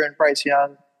first year in Bryce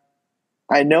Young.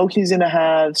 I know he's going to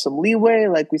have some leeway.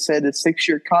 Like we said, a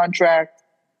 6-year contract.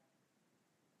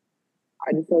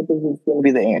 I just don't think he's going to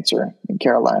be the answer in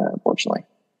Carolina, unfortunately.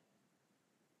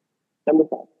 Number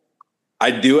 5.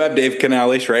 I do have Dave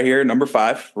Canales right here, number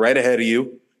 5, right ahead of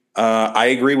you. I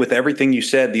agree with everything you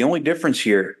said. The only difference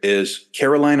here is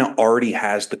Carolina already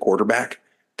has the quarterback.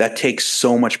 That takes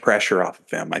so much pressure off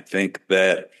of him. I think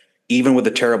that even with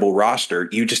a terrible roster,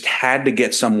 you just had to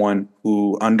get someone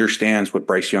who understands what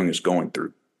Bryce Young is going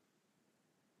through.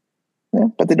 Yeah,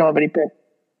 but they don't have any pick.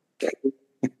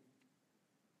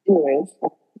 Anyways,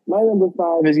 my number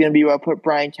 5 is going to be where I put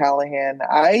Brian Callahan.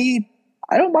 I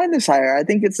don't mind this hire. I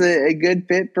think it's a good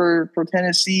fit for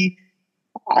Tennessee.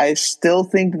 I still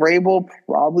think Vrabel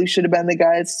probably should have been the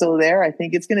guy that's still there. I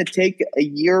think it's going to take a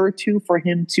year or 2 for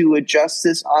him to adjust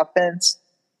this offense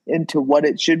into what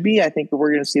it should be. I think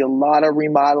we're going to see a lot of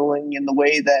remodeling in the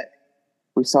way that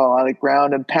we saw a lot of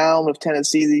ground and pound with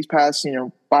Tennessee these past,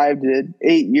 5 to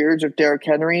 8 years of Derrick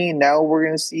Henry. Now we're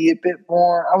going to see a bit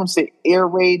more, I wouldn't say air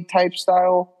raid type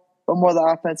style, but more the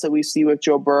offense that we see with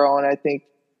Joe Burrow. And I think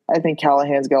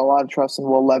Callahan's got a lot of trust in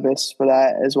Will Levis for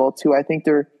that as well too. I think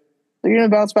they're going to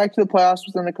bounce back to the playoffs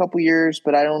within a couple years,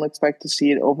 but I don't expect to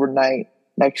see it overnight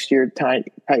next year.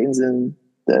 Titans in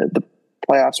the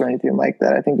playoffs or anything like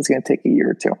that. I think it's going to take a year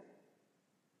or 2.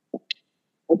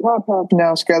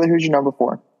 Now, Skyler, who's your number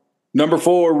 4? Number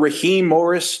 4, Raheem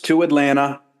Morris to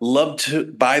Atlanta.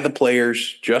 Loved by the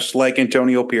players, just like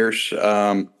Antonio Pierce.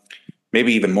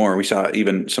 Maybe even more. We saw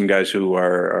even some guys who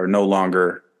are no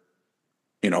longer,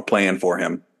 playing for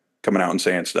him coming out and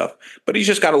saying stuff. But he's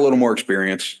just got a little more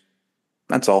experience.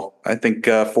 That's all. I think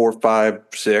 4, 5,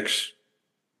 6,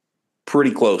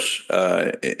 pretty close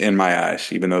in my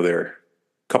eyes, even though they're a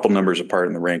couple numbers apart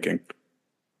in the ranking.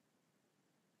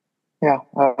 Yeah,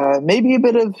 maybe a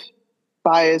bit of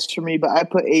biased for me, but I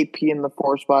put AP in the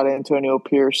 4 spot, Antonio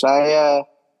Pierce. I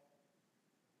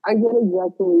get exactly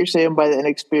what you're saying by the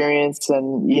inexperience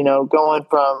and, going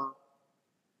from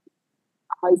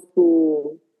high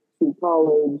school to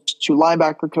college to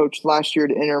linebacker coach last year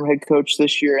to interim head coach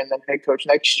this year and then head coach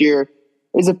next year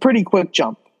is a pretty quick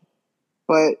jump.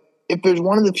 But if there's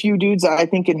one of the few dudes that I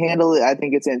think can handle it, I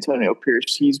think it's Antonio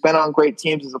Pierce. He's been on great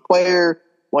teams as a player,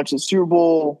 went to the Super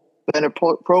Bowl, been a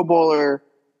Pro Bowler,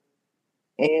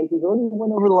 and he's already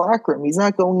went over the locker room. He's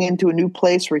not going into a new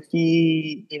place where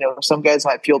some guys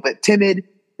might feel a bit timid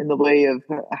in the way of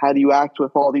how do you act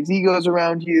with all these egos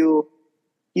around you.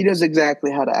 He knows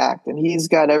exactly how to act, and he's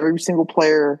got every single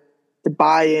player to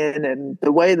buy in. And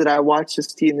the way that I watched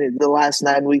this team the last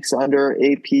 9 weeks under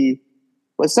AP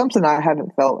was something I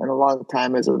haven't felt in a long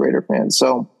time as a Raider fan.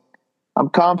 So I'm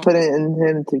confident in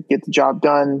him to get the job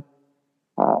done.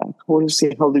 We'll just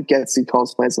see how Luke Getsy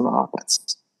calls plays on the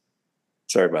offense.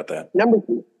 Sorry about that.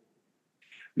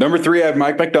 Number 3, I have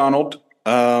Mike MacDonald.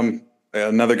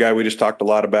 Another guy we just talked a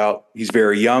lot about. He's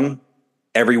very young.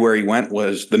 Everywhere he went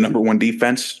was the number 1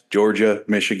 defense. Georgia,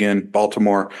 Michigan,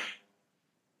 Baltimore.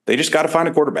 They just got to find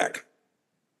a quarterback.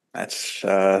 That's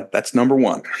number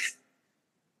 1.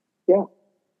 Yeah.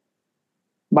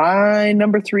 My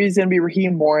number 3 is going to be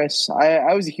Raheem Morris.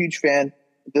 I was a huge fan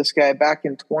of this guy back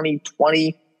in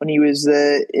 2020 when he was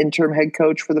the interim head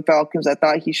coach for the Falcons. I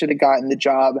thought he should have gotten the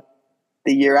job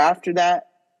the year after that,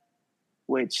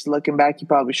 which looking back, he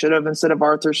probably should have instead of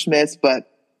Arthur Smith, but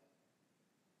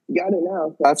he got it now.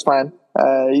 So that's fine.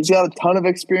 He's got a ton of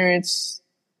experience.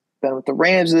 Been with the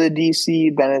Rams of the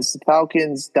DC, been as the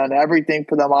Falcons, done everything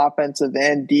for them offensive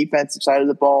and defensive side of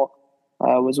the ball.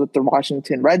 Was with the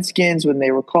Washington Redskins when they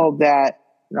were called that.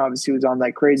 And obviously was on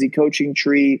that crazy coaching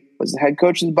tree. Was the head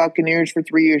coach of the Buccaneers for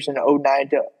 3 years in 09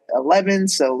 to 11.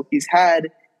 So he's had,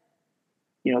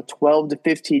 12 to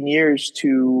 15 years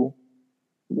to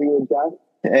readjust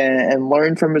and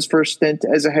learn from his first stint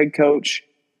as a head coach.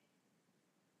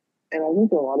 And I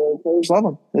think a lot of the players love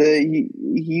him.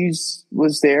 He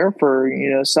was there for,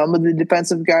 some of the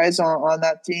defensive guys on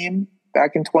that team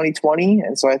back in 2020.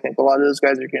 And so I think a lot of those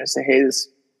guys are going to say, hey,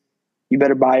 you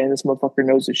better buy in. This motherfucker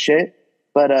knows his shit.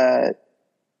 But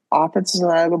offensive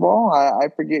side of the ball, I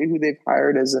forget who they've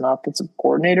hired as an offensive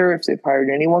coordinator, if they've hired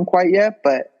anyone quite yet.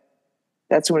 But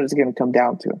that's what it's going to come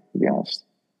down to be honest.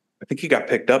 I think he got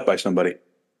picked up by somebody,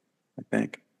 I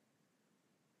think.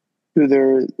 Who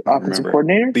their offensive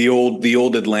coordinator? The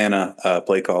old Atlanta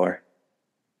play caller.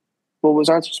 Well, was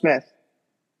Arthur Smith.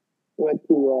 He went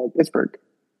to Pittsburgh.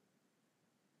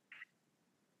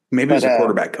 Maybe he's a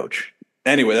quarterback coach.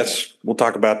 Anyway, we'll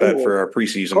talk about that for our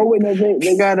preseason. Oh wait, no,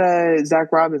 they got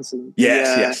Zach Robinson.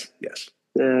 Yes.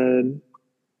 The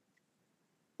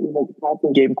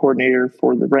passing game coordinator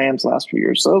for the Rams last few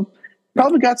years. So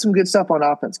probably got some good stuff on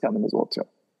offense coming as well too.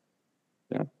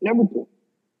 Yeah.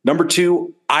 Number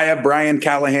 2, I have Brian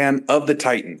Callahan of the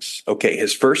Titans. Okay,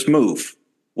 his first move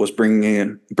was bringing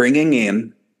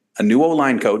in a new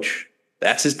O-line coach.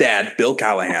 That's his dad, Bill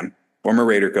Callahan, former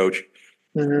Raider coach.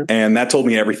 Mm-hmm. And that told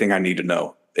me everything I need to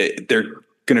know. They're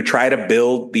going to try to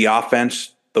build the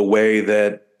offense the way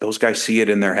that those guys see it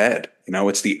in their head.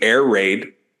 It's the air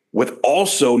raid with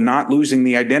also not losing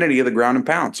the identity of the ground and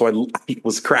pound. So I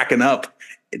was cracking up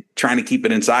trying to keep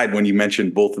it inside when you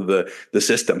mentioned both of the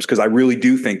systems, because I really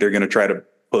do think they're going to try to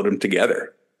put them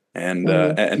together and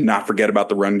not forget about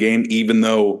the run game, even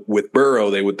though with Burrow,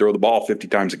 they would throw the ball 50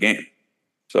 times a game.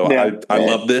 So I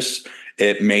love this.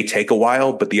 It may take a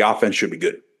while, but the offense should be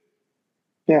good.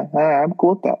 Yeah, I'm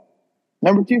cool with that.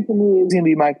 Number 2 for me is going to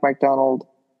be Mike MacDonald.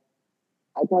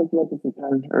 I talked about this a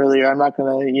ton earlier. I'm not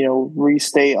going to,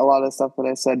 restate a lot of stuff that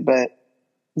I said, but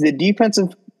he's a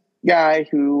defensive guy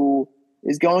who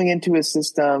is going into a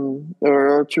system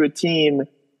or to a team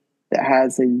that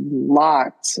has a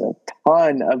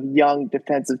ton of young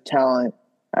defensive talent.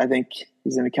 I think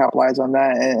he's going to capitalize on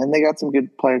that. And they got some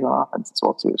good players on offense as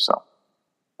well, too. So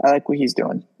I like what he's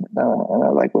doing. And I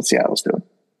like what Seattle's doing.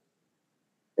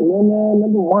 And then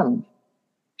number 1.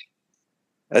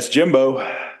 That's Jim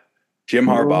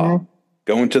Harbaugh,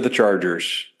 going to the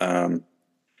Chargers.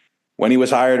 When he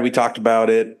was hired, we talked about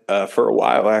it for a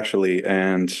while, actually,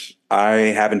 and I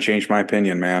haven't changed my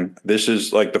opinion, man. This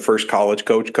is like the first college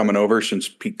coach coming over since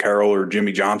Pete Carroll or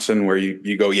Jimmy Johnson, where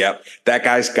you go, yep, that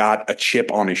guy's got a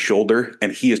chip on his shoulder,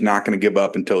 and he is not going to give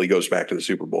up until he goes back to the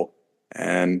Super Bowl.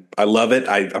 And I love it.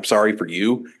 I'm sorry for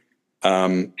you,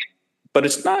 but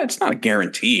it's not a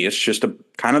guarantee. It's just a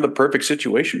kind of the perfect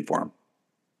situation for him.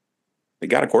 They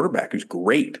got a quarterback who's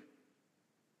great.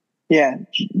 Yeah,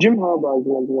 Jim Harbaugh is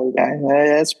one guy.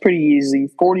 That's pretty easy.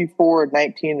 44,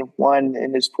 19-1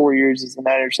 in his 4 years as the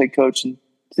Niners head coach in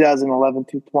 2011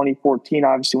 through 2014.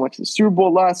 Obviously went to the Super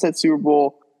Bowl, lost that Super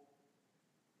Bowl.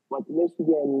 Went to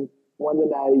Michigan, won the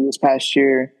Natty this past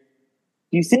year.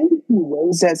 Do you think he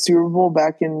wins that Super Bowl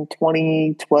back in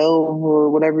 2012 or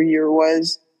whatever year it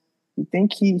was? Do you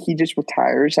think he just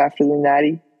retires after the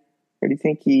Natty? Or do you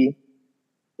think he...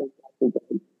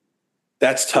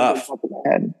 That's tough.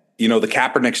 You know, the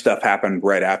Kaepernick stuff happened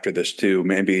right after this, too.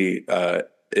 Maybe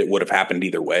it would have happened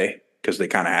either way because they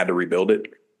kind of had to rebuild it.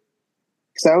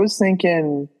 Because I was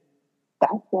thinking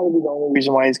that's probably the only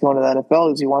reason why he's going to the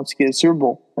NFL is he wants to get a Super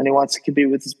Bowl and he wants to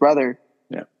compete with his brother.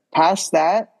 Yeah. Past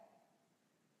that,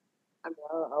 I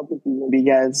don't think he's going to be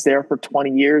guys there for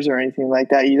 20 years or anything like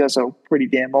that. He's also pretty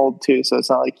damn old, too. So it's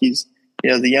not like he's,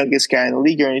 the youngest guy in the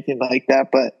league or anything like that.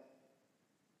 But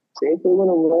if they win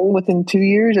a ring within 2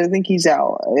 years, I think he's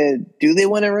out. Do they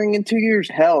win a ring in 2 years?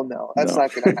 Hell no. That's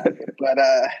not going to happen. But,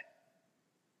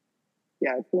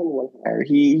 yeah, it's one hire.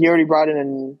 He already brought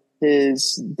in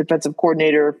his defensive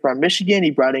coordinator from Michigan.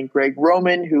 He brought in Greg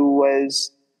Roman, who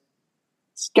was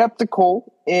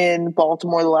skeptical in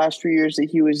Baltimore the last 3 years that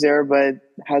he was there, but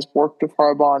has worked with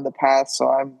Harbaugh in the past, so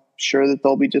I'm sure that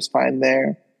they'll be just fine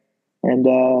there. And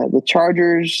the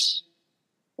Chargers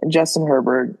and Justin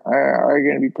Herbert are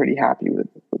going to be pretty happy with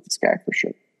this guy for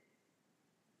sure.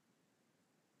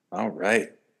 All right.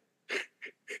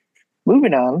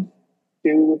 Moving on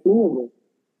to the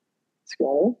Super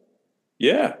Bowl.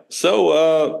 Yeah.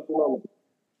 So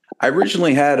I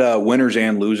originally had winners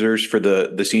and losers for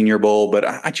the Senior Bowl, but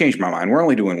I changed my mind. We're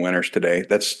only doing winners today.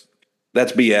 That's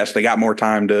BS. They got more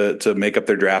time to make up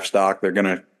their draft stock. They're going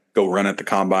to go run at the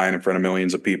combine in front of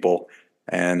millions of people,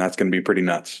 and that's going to be pretty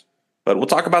nuts. But we'll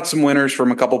talk about some winners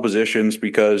from a couple positions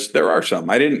because there are some.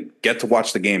 I didn't get to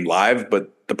watch the game live,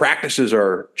 but the practices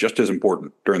are just as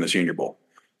important during the Senior Bowl.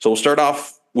 So we'll start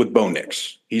off with Bo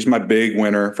Nix. He's my big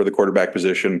winner for the quarterback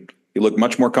position. He looked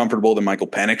much more comfortable than Michael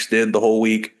Penix did the whole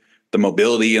week. The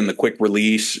mobility and the quick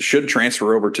release should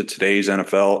transfer over to today's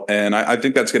NFL, and I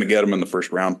think that's going to get him in the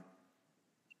first round,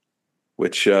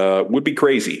 which would be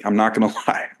crazy. I'm not going to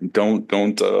lie.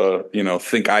 Don't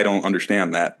think I don't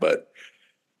understand that, but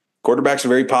quarterback's a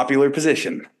very popular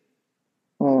position.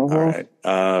 Mm-hmm. All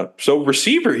right. So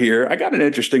receiver here, I got an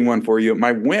interesting one for you.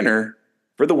 My winner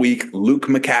for the week, Luke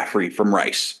McCaffrey from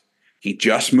Rice. He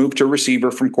just moved to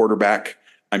receiver from quarterback.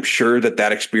 I'm sure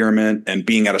that experiment and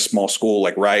being at a small school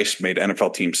like Rice made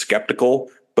NFL teams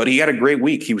skeptical, but he had a great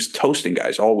week. He was toasting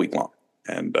guys all week long.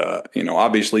 And,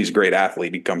 obviously he's a great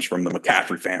athlete. He comes from the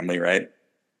McCaffrey family, right?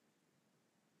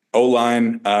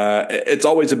 O-line, it's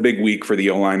always a big week for the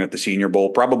O-line at the Senior Bowl,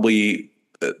 probably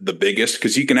the biggest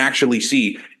because you can actually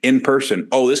see in person,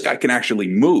 this guy can actually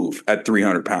move at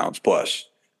 300 pounds plus.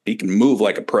 He can move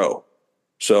like a pro.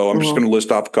 So I'm just going to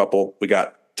list off a couple. We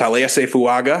got Talea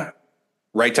Fuaga,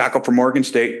 right tackle from Oregon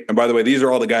State. And by the way, these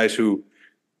are all the guys who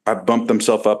have bumped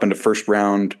themselves up into first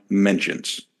round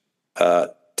mentions.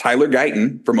 Tyler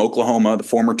Guyton from Oklahoma, the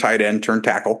former tight end turned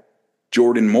tackle.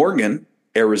 Jordan Morgan,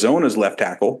 Arizona's left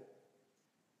tackle.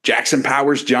 Jackson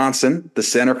Powers Johnson, the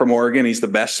center from Oregon. He's the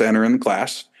best center in the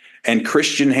class. And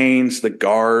Christian Haynes, the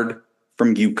guard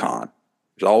from UConn.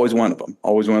 There's always one of them.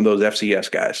 Always one of those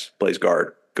FCS guys. Plays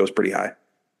guard. Goes pretty high.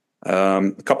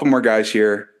 A couple more guys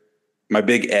here. My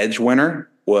big edge winner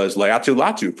was Layups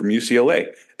Latu from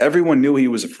UCLA. Everyone knew he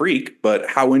was a freak, but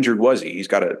how injured was he? He's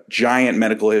got a giant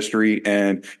medical history,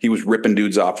 and he was ripping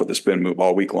dudes off with a spin move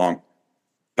all week long.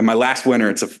 And my last winner,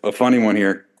 it's a funny one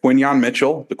here. Quinn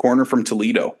Mitchell, the corner from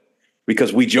Toledo,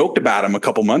 because we joked about him a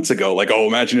couple months ago. Like,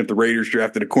 imagine if the Raiders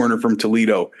drafted a corner from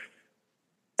Toledo.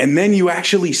 And then you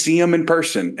actually see him in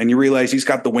person, and you realize he's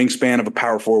got the wingspan of a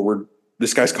power forward.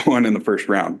 This guy's going in the first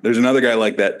round. There's another guy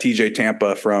like that, TJ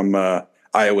Tampa from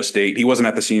Iowa State. He wasn't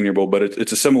at the Senior Bowl, but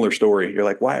it's a similar story. You're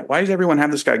like, why does everyone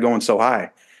have this guy going so high?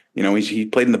 He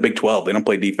played in the Big 12. They don't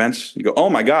play defense. You go, oh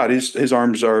my God, his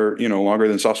arms are, longer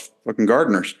than Sauce fucking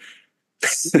Gardner's.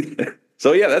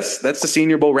 So yeah, that's the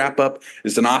Senior Bowl wrap up.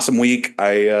 It's an awesome week.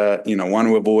 I want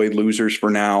to avoid losers for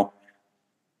now.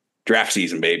 Draft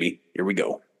season, baby. Here we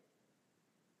go.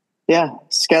 Yeah,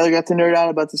 Skyler got to nerd out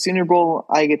about the Senior Bowl.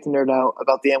 I get to nerd out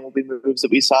about the MLB moves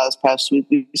that we saw this past week.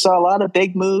 We saw a lot of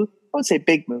big moves. I would say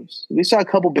big moves. We saw a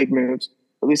couple big moves.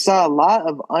 But we saw a lot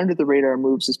of under-the-radar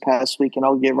moves this past week, and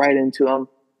I'll get right into them.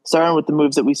 Starting with the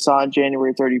moves that we saw on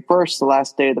January 31st, the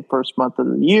last day of the first month of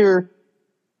the year.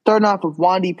 Starting off with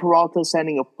Wandy Peralta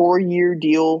signing a 4-year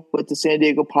deal with the San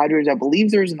Diego Padres. I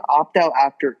believe there's an opt-out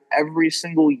after every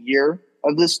single year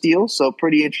of this deal, so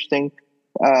pretty interesting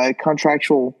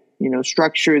contractual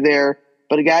structure there.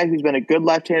 but a guy who's been a good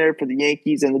left-hander for the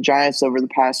Yankees and the Giants over the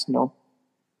past, 3 to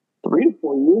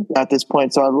 4 years at this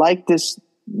point. So I like this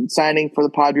signing for the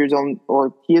Padres.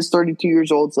 Or he is 32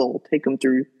 years old, so it'll take him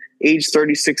through age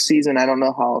 36 season. I don't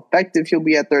know how effective he'll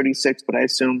be at 36, but I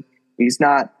assume he's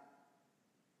not.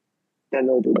 Sad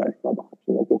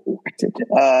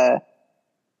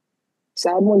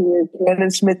one here.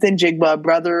 Cannon Smith-Njigba,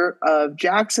 brother of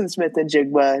Jackson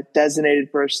Smith-Njigba, designated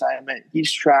for assignment.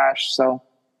 He's trash, so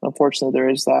unfortunately there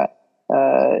is that.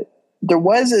 There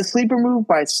was a sleeper move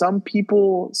by some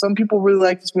people. Some people really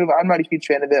like this move. I'm not a huge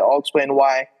fan of it. I'll explain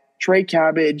why. Trey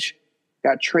Cabbage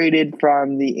got traded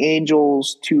from the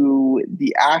Angels to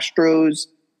the Astros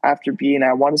after being,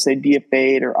 I want to say,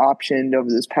 DFA'd or optioned over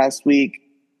this past week.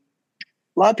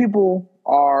 A lot of people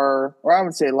are, or I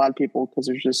would say a lot of people, because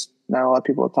there's just not a lot of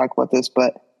people that talk about this,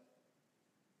 but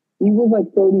he was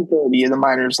like 30-30 in the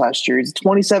minors last year. He's a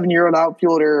 27-year-old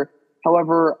outfielder.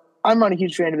 However, I'm not a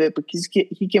huge fan of it because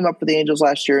he came up for the Angels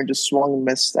last year and just swung and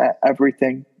missed at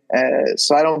everything.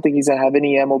 So I don't think he's going to have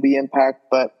any MLB impact,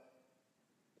 but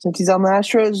since he's on the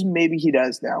Astros, maybe he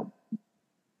does now.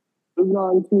 Moving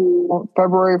on to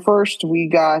February 1st, we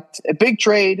got a big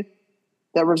trade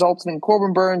that resulted in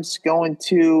Corbin Burns going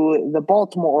to the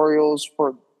Baltimore Orioles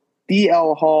for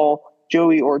B.L. Hall,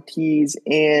 Joey Ortiz,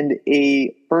 and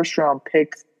a first-round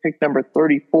pick number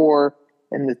 34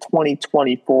 in the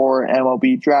 2024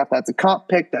 MLB draft. That's a comp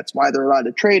pick. That's why they're allowed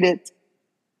to trade it.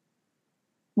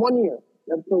 1 year.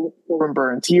 That's Corbin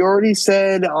Burns. He already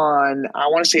said on, I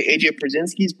want to say, AJ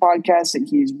Przinsky's podcast that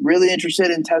he's really interested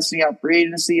in testing out free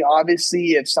agency.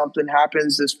 Obviously, if something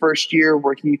happens this first year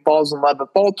where he falls in love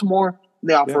with Baltimore,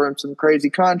 they offer him some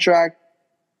crazy contract,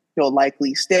 he'll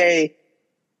likely stay.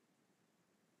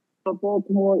 But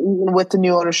Baltimore, even with the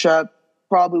new ownership,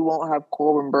 probably won't have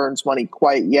Corbin Burns money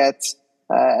quite yet.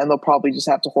 And they'll probably just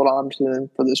have to hold on to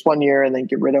him for this 1 year and then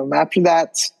get rid of him after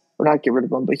that. Or not get rid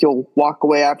of him, but he'll walk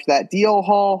away after that. DL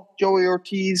Hall, Joey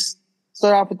Ortiz.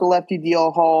 Start off with the lefty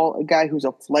DL Hall, a guy who's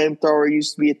a flamethrower,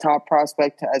 used to be a top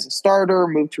prospect as a starter,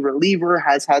 moved to reliever,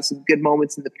 has had some good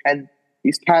moments in the pen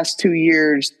these past 2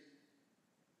 years.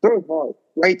 Throws hard.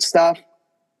 Great stuff.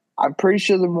 I'm pretty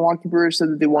sure the Milwaukee Brewers said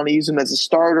that they want to use him as a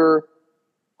starter.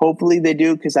 Hopefully they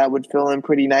do, because that would fill in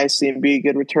pretty nicely and be a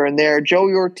good return there.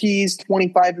 Joey Ortiz,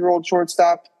 25-year-old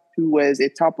shortstop, who was a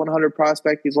top 100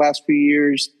 prospect these last few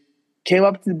years. Came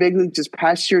up to the big league just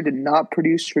past year, did not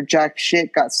produce for jack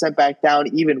shit, got sent back down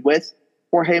even with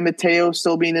Jorge Mateo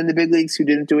still being in the big leagues, who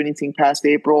didn't do anything past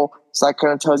April. So that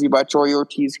kind of tells you about Joey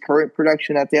Ortiz's current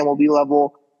production at the MLB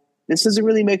level. This doesn't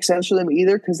really make sense for them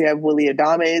either because they have Willy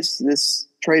Adames. This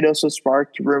trade also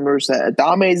sparked rumors that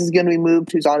Adames is going to be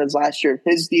moved, who's on his last year of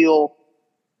his deal.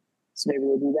 So maybe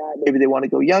they'll do that. Maybe they want to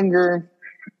go younger.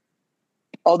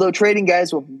 Although trading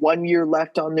guys with 1 year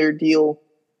left on their deal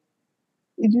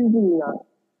is usually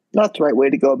not the right way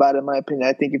to go about it, in my opinion.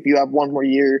 I think if you have 1 more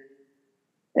year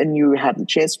and you have the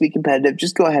chance to be competitive,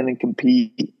 just go ahead and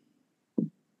compete.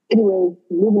 Anyway,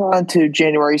 moving on to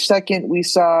January 2nd, we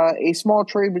saw a small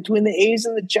trade between the A's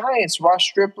and the Giants. Ross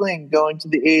Stripling going to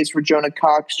the A's for Jonah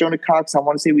Cox. Jonah Cox, I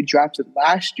want to say we drafted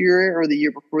last year or the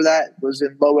year before that, was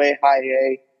in low A, high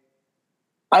A.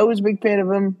 I was a big fan of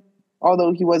him,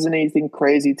 although he wasn't anything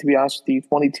crazy, to be honest with you.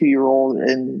 22-year-old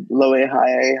in low A,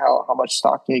 high A, how much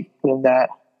stock can you put in that?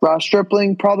 Ross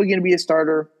Stripling, probably going to be a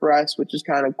starter for us, which is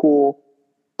kind of cool.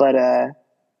 But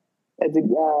as a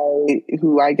guy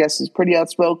who I guess is pretty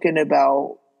outspoken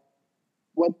about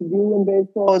what to do in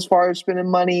baseball as far as spending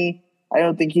money, I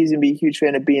don't think he's going to be a huge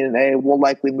fan of being an A. We'll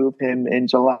likely move him in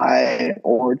July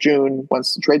or June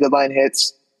once the trade deadline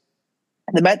hits.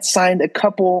 The Mets signed a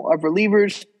couple of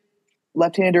relievers,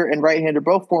 left-hander and right-hander,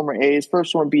 both former A's.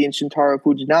 First one being Shintaro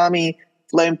Fujinami,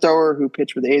 flamethrower, who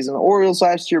pitched for the A's and the Orioles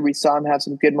last year. We saw him have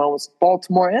some good moments in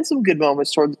Baltimore and some good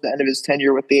moments towards the end of his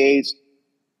tenure with the A's.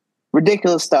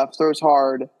 Ridiculous stuff, throws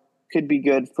hard, could be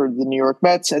good for the New York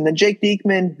Mets. And then Jake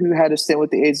Diekman, who had a stint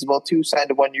with the A's as well too,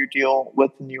 signed a 1 year deal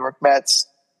with the New York Mets.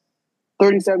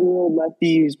 37-year-old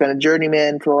lefty who's been a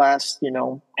journeyman for the last,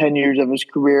 10 years of his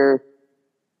career.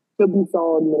 Could be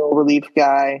solid middle relief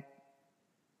guy.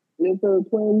 Minnesota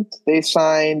Twins, they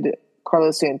signed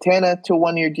Carlos Santana to a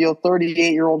 1 year deal.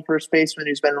 38-year-old first baseman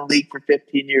who's been in the league for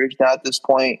 15 years now at this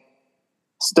point.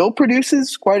 Still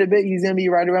produces quite a bit. He's going to be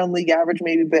right around league average,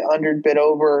 maybe a bit under, a bit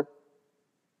over.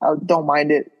 I don't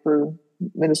mind it for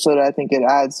Minnesota. I think it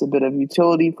adds a bit of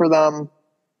utility for them.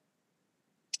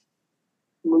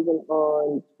 Moving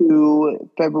on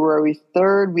to February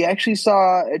 3rd, we actually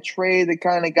saw a trade that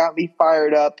kind of got me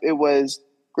fired up. It was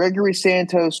Gregory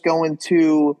Santos going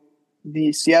to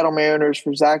the Seattle Mariners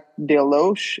for Zach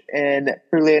DeLoach and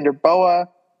Fernando Boa.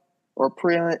 or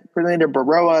Prelander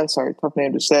Baroa. Sorry, tough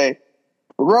name to say.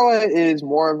 Baroa is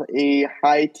more of a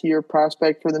high-tier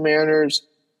prospect for the Mariners.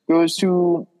 Goes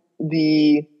to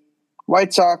the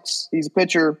White Sox. He's a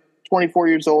pitcher, 24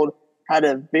 years old. Had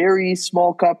a very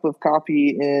small cup of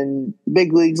coffee in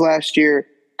big leagues last year.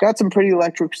 Got some pretty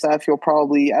electric stuff. I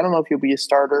don't know if he'll be a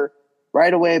starter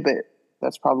right away, but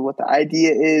that's probably what the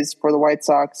idea is for the White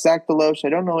Sox. Zach Deloche, I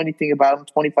don't know anything about him.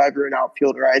 25-year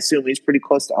outfielder. I assume he's pretty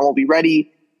close to MLB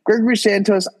ready. Gregory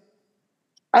Santos,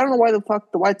 I don't know why the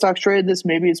fuck the White Sox traded this.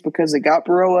 Maybe it's because they got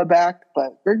Baroa back,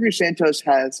 but Gregory Santos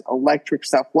has electric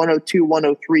stuff. 102,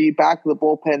 103, back of the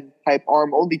bullpen type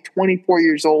arm. Only 24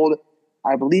 years old.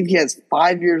 I believe he has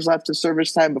 5 years left of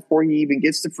service time before he even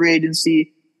gets to free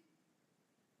agency.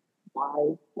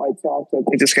 Why White Sox? I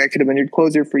think this guy could have been your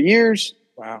closer for years.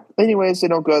 Wow. Anyways, they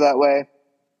don't go that way.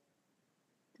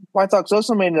 White Sox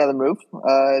also made another move.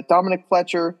 Dominic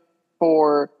Fletcher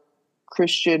for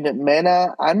Christian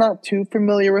Mena. I'm not too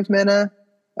familiar with Mena.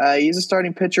 He's a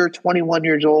starting pitcher, 21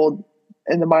 years old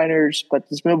in the minors, but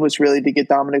this move was really to get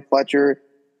Dominic Fletcher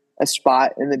a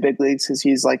spot in the big leagues because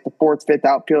he's like the fourth, fifth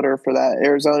outfielder for that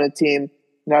Arizona team.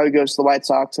 Now he goes to the White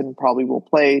Sox and probably will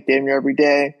play damn near every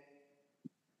day.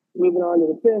 Moving on to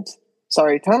the fifth.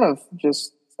 Sorry, a ton of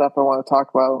just stuff I want to talk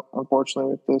about,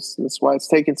 unfortunately, with this. That's why it's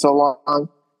taken so long.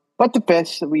 But the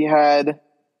fifth, we had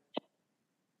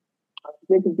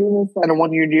Jacob Dumas signed a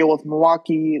one-year deal with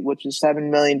Milwaukee, which is $7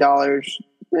 million.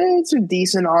 It's a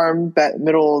decent arm,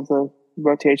 middle of the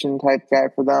rotation type guy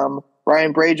for them.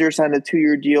 Ryan Brazier signed a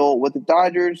 2-year deal with the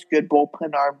Dodgers. Good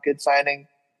bullpen arm, good signing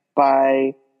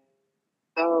by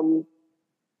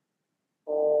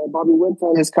Bobby Witt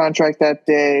signed his contract that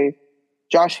day.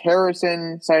 Josh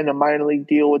Harrison signed a minor league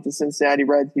deal with the Cincinnati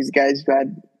Reds. These guys have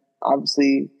had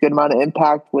obviously good amount of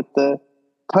impact with the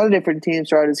ton of different teams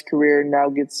throughout his career. Now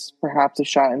gets perhaps a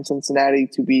shot in Cincinnati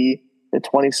to be the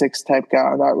 26th type guy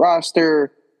on that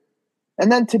roster.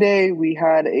 And then today we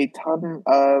had a ton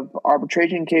of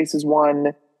arbitration cases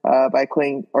won by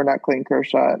not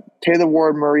Kershaw, Taylor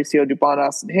Ward, Mauricio Dubon,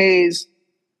 Austin Hayes.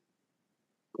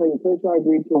 Clayton Kershaw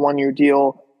agreed to a 1-year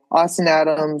deal. Austin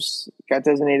Adams got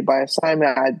designated by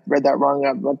assignment. I read that wrong.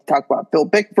 I'm about to talk about Phil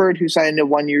Bickford, who signed a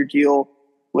 1-year deal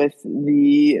with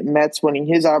the Mets winning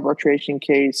his arbitration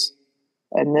case.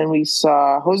 And then we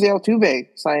saw Jose Altuve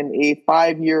sign a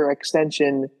 5-year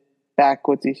extension back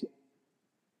with the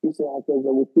Houston Astros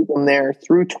that will keep him there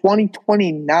through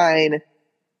 2029.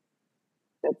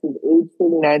 That's his age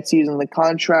 39 season. The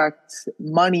contract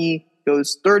money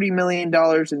goes $30 million in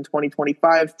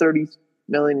 2025, $30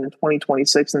 million in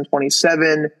 2026 and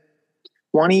 27,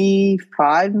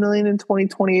 $25 million in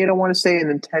 2028, I want to say, and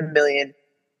then $10 million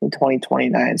in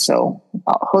 2029. So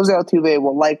Jose Altuve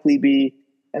will likely be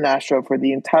an Astro for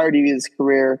the entirety of his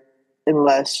career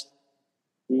unless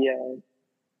he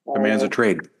demands a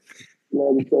trade.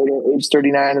 Age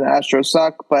 39 and the Astros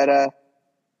suck, but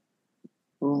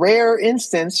rare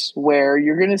instance where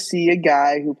you're going to see a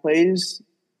guy who plays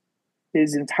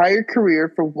his entire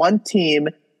career for one team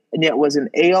and yet was an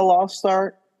AL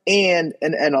All-Star and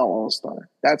an NL All-Star.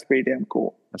 That's pretty damn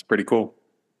cool. That's pretty cool.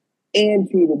 And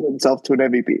treated himself to an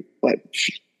MVP. But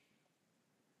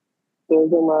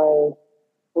those are my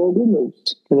good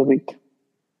moves for the week.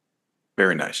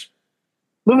 Very nice.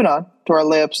 Moving on to our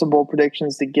layups and bold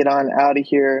predictions to get on out of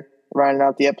here, rounding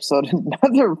out the episode.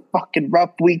 Another fucking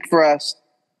rough week for us.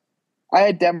 I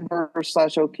had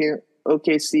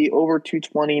Denver/OKC over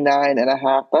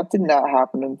 229.5. That did not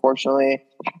happen, unfortunately.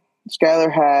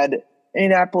 Skyler had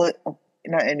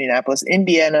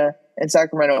Indiana and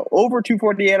Sacramento over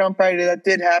 248 on Friday. That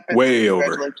did happen. Way over.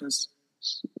 Congratulations,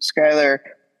 Skyler.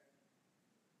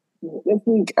 This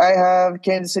week I have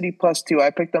Kansas City +2.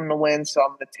 I picked them to win, so I'm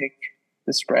going to take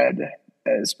the spread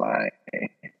as my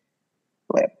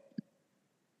flip.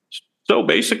 So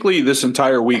basically this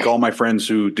entire week, all my friends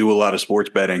who do a lot of sports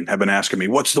betting have been asking me,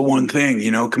 what's the one thing,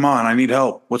 come on, I need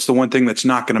help. What's the one thing that's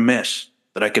not going to miss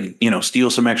that I could, steal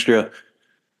some extra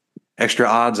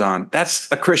odds on?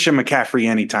 That's a Christian McCaffrey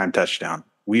anytime touchdown.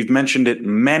 We've mentioned it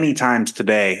many times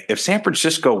today. If San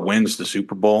Francisco wins the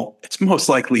Super Bowl, it's most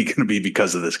likely going to be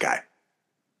because of this guy.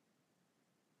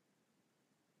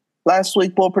 Last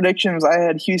week, bold predictions, I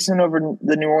had Houston over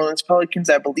the New Orleans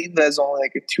Pelicans. I believe that's only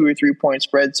like a 2 or 3 point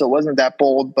spread, so it wasn't that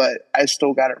bold, but I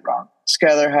still got it wrong.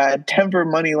 Skyler had Denver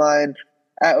money line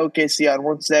at OKC on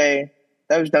Wednesday.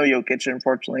 That was no Jokic,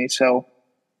 unfortunately, so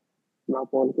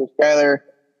not bold for Skyler.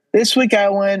 This week, I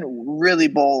went really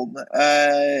bold.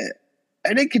 I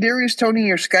did Kadarius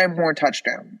Toney or Sky Moore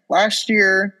touchdown. Last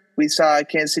year, we saw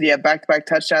Kansas City have back-to-back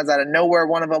touchdowns out of nowhere.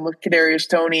 One of them was Kadarius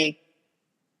Toney.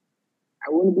 I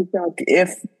wouldn't be shocked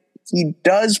if he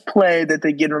does play that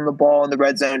they get him the ball in the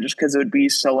red zone just because it would be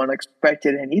so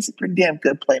unexpected, and he's a pretty damn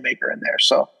good playmaker in there.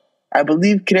 So I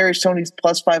believe Kadarius Toney's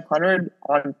plus 500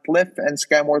 on Flip, and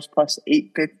Sky Moore's plus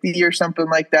 850 or something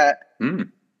like that.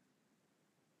 Mm.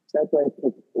 So that's why I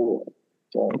picked 4.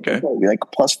 So okay, maybe like a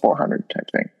plus 400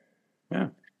 type thing. Yeah.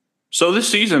 So this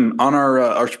season on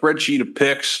our spreadsheet of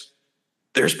picks,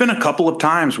 there's been a couple of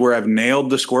times where I've nailed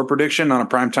the score prediction on a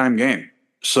primetime game.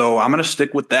 So I'm going to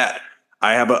stick with that.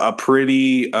 I have a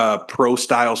pretty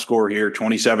pro-style score here,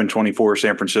 27-24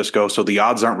 San Francisco. So the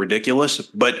odds aren't ridiculous.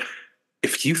 But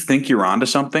if you think you're onto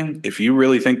something, if you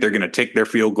really think they're going to take their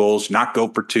field goals, not go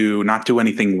for 2, not do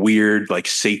anything weird like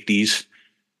safeties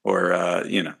or,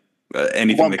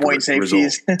 anything that could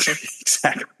safeties.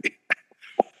 Exactly.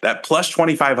 That plus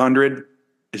 2,500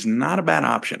 is not a bad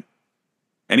option.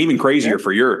 And even crazier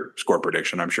for your score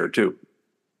prediction, I'm sure, too.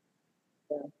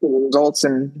 The results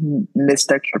in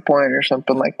missed extra point or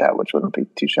something like that, which wouldn't be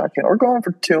too shocking. Or going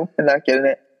for 2 and not getting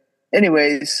it.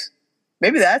 Anyways,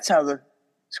 maybe that's how the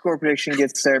score prediction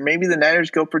gets there. Maybe the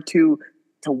Niners go for 2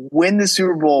 to win the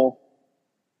Super Bowl.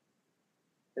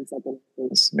 And something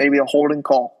maybe a holding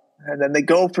call. And then they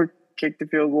go for kick the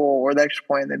field goal or the extra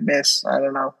point and they miss. I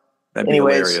don't know. That'd be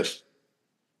hilarious.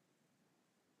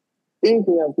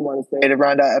 Anything else you want to say to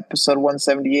round out episode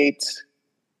 178?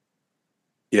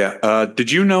 Yeah.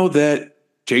 Did you know that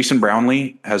Jason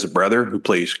Brownlee has a brother who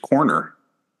plays corner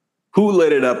who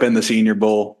lit it up in the Senior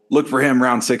Bowl? Look for him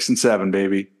round 6 and 7,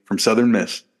 baby, from Southern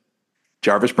Miss.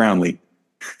 Jarvis Brownlee.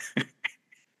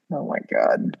 Oh, my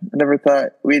God. I never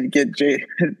thought we'd get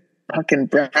fucking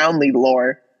Brownlee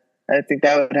lore. I think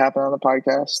that would happen on the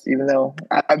podcast, even though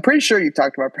I'm pretty sure you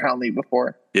talked about Brownlee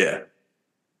before. Yeah.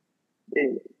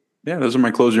 Yeah, those are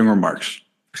my closing remarks.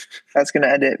 That's going to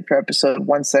end it for episode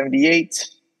 178.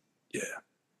 Yeah.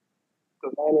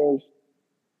 The Niners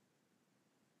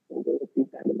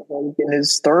in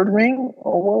his 3rd ring,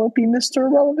 or will it be Mr.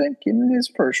 Irrelevant in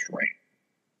his 1st ring?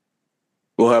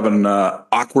 We'll have an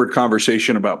awkward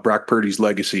conversation about Brock Purdy's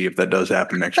legacy if that does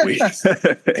happen next week.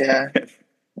 Yeah.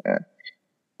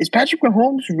 Is Patrick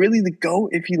Mahomes really the GOAT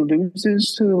if he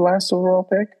loses to the last overall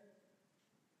pick?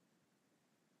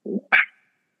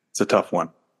 It's a tough one.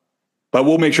 But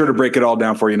we'll make sure to break it all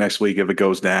down for you next week if it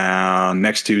goes down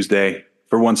next Tuesday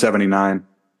for 179.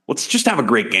 Let's just have a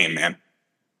great game, man.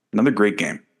 Another great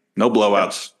game. No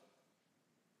blowouts.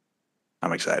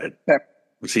 I'm excited. Yep.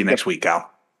 We'll see you next week, Al.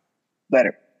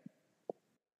 Later.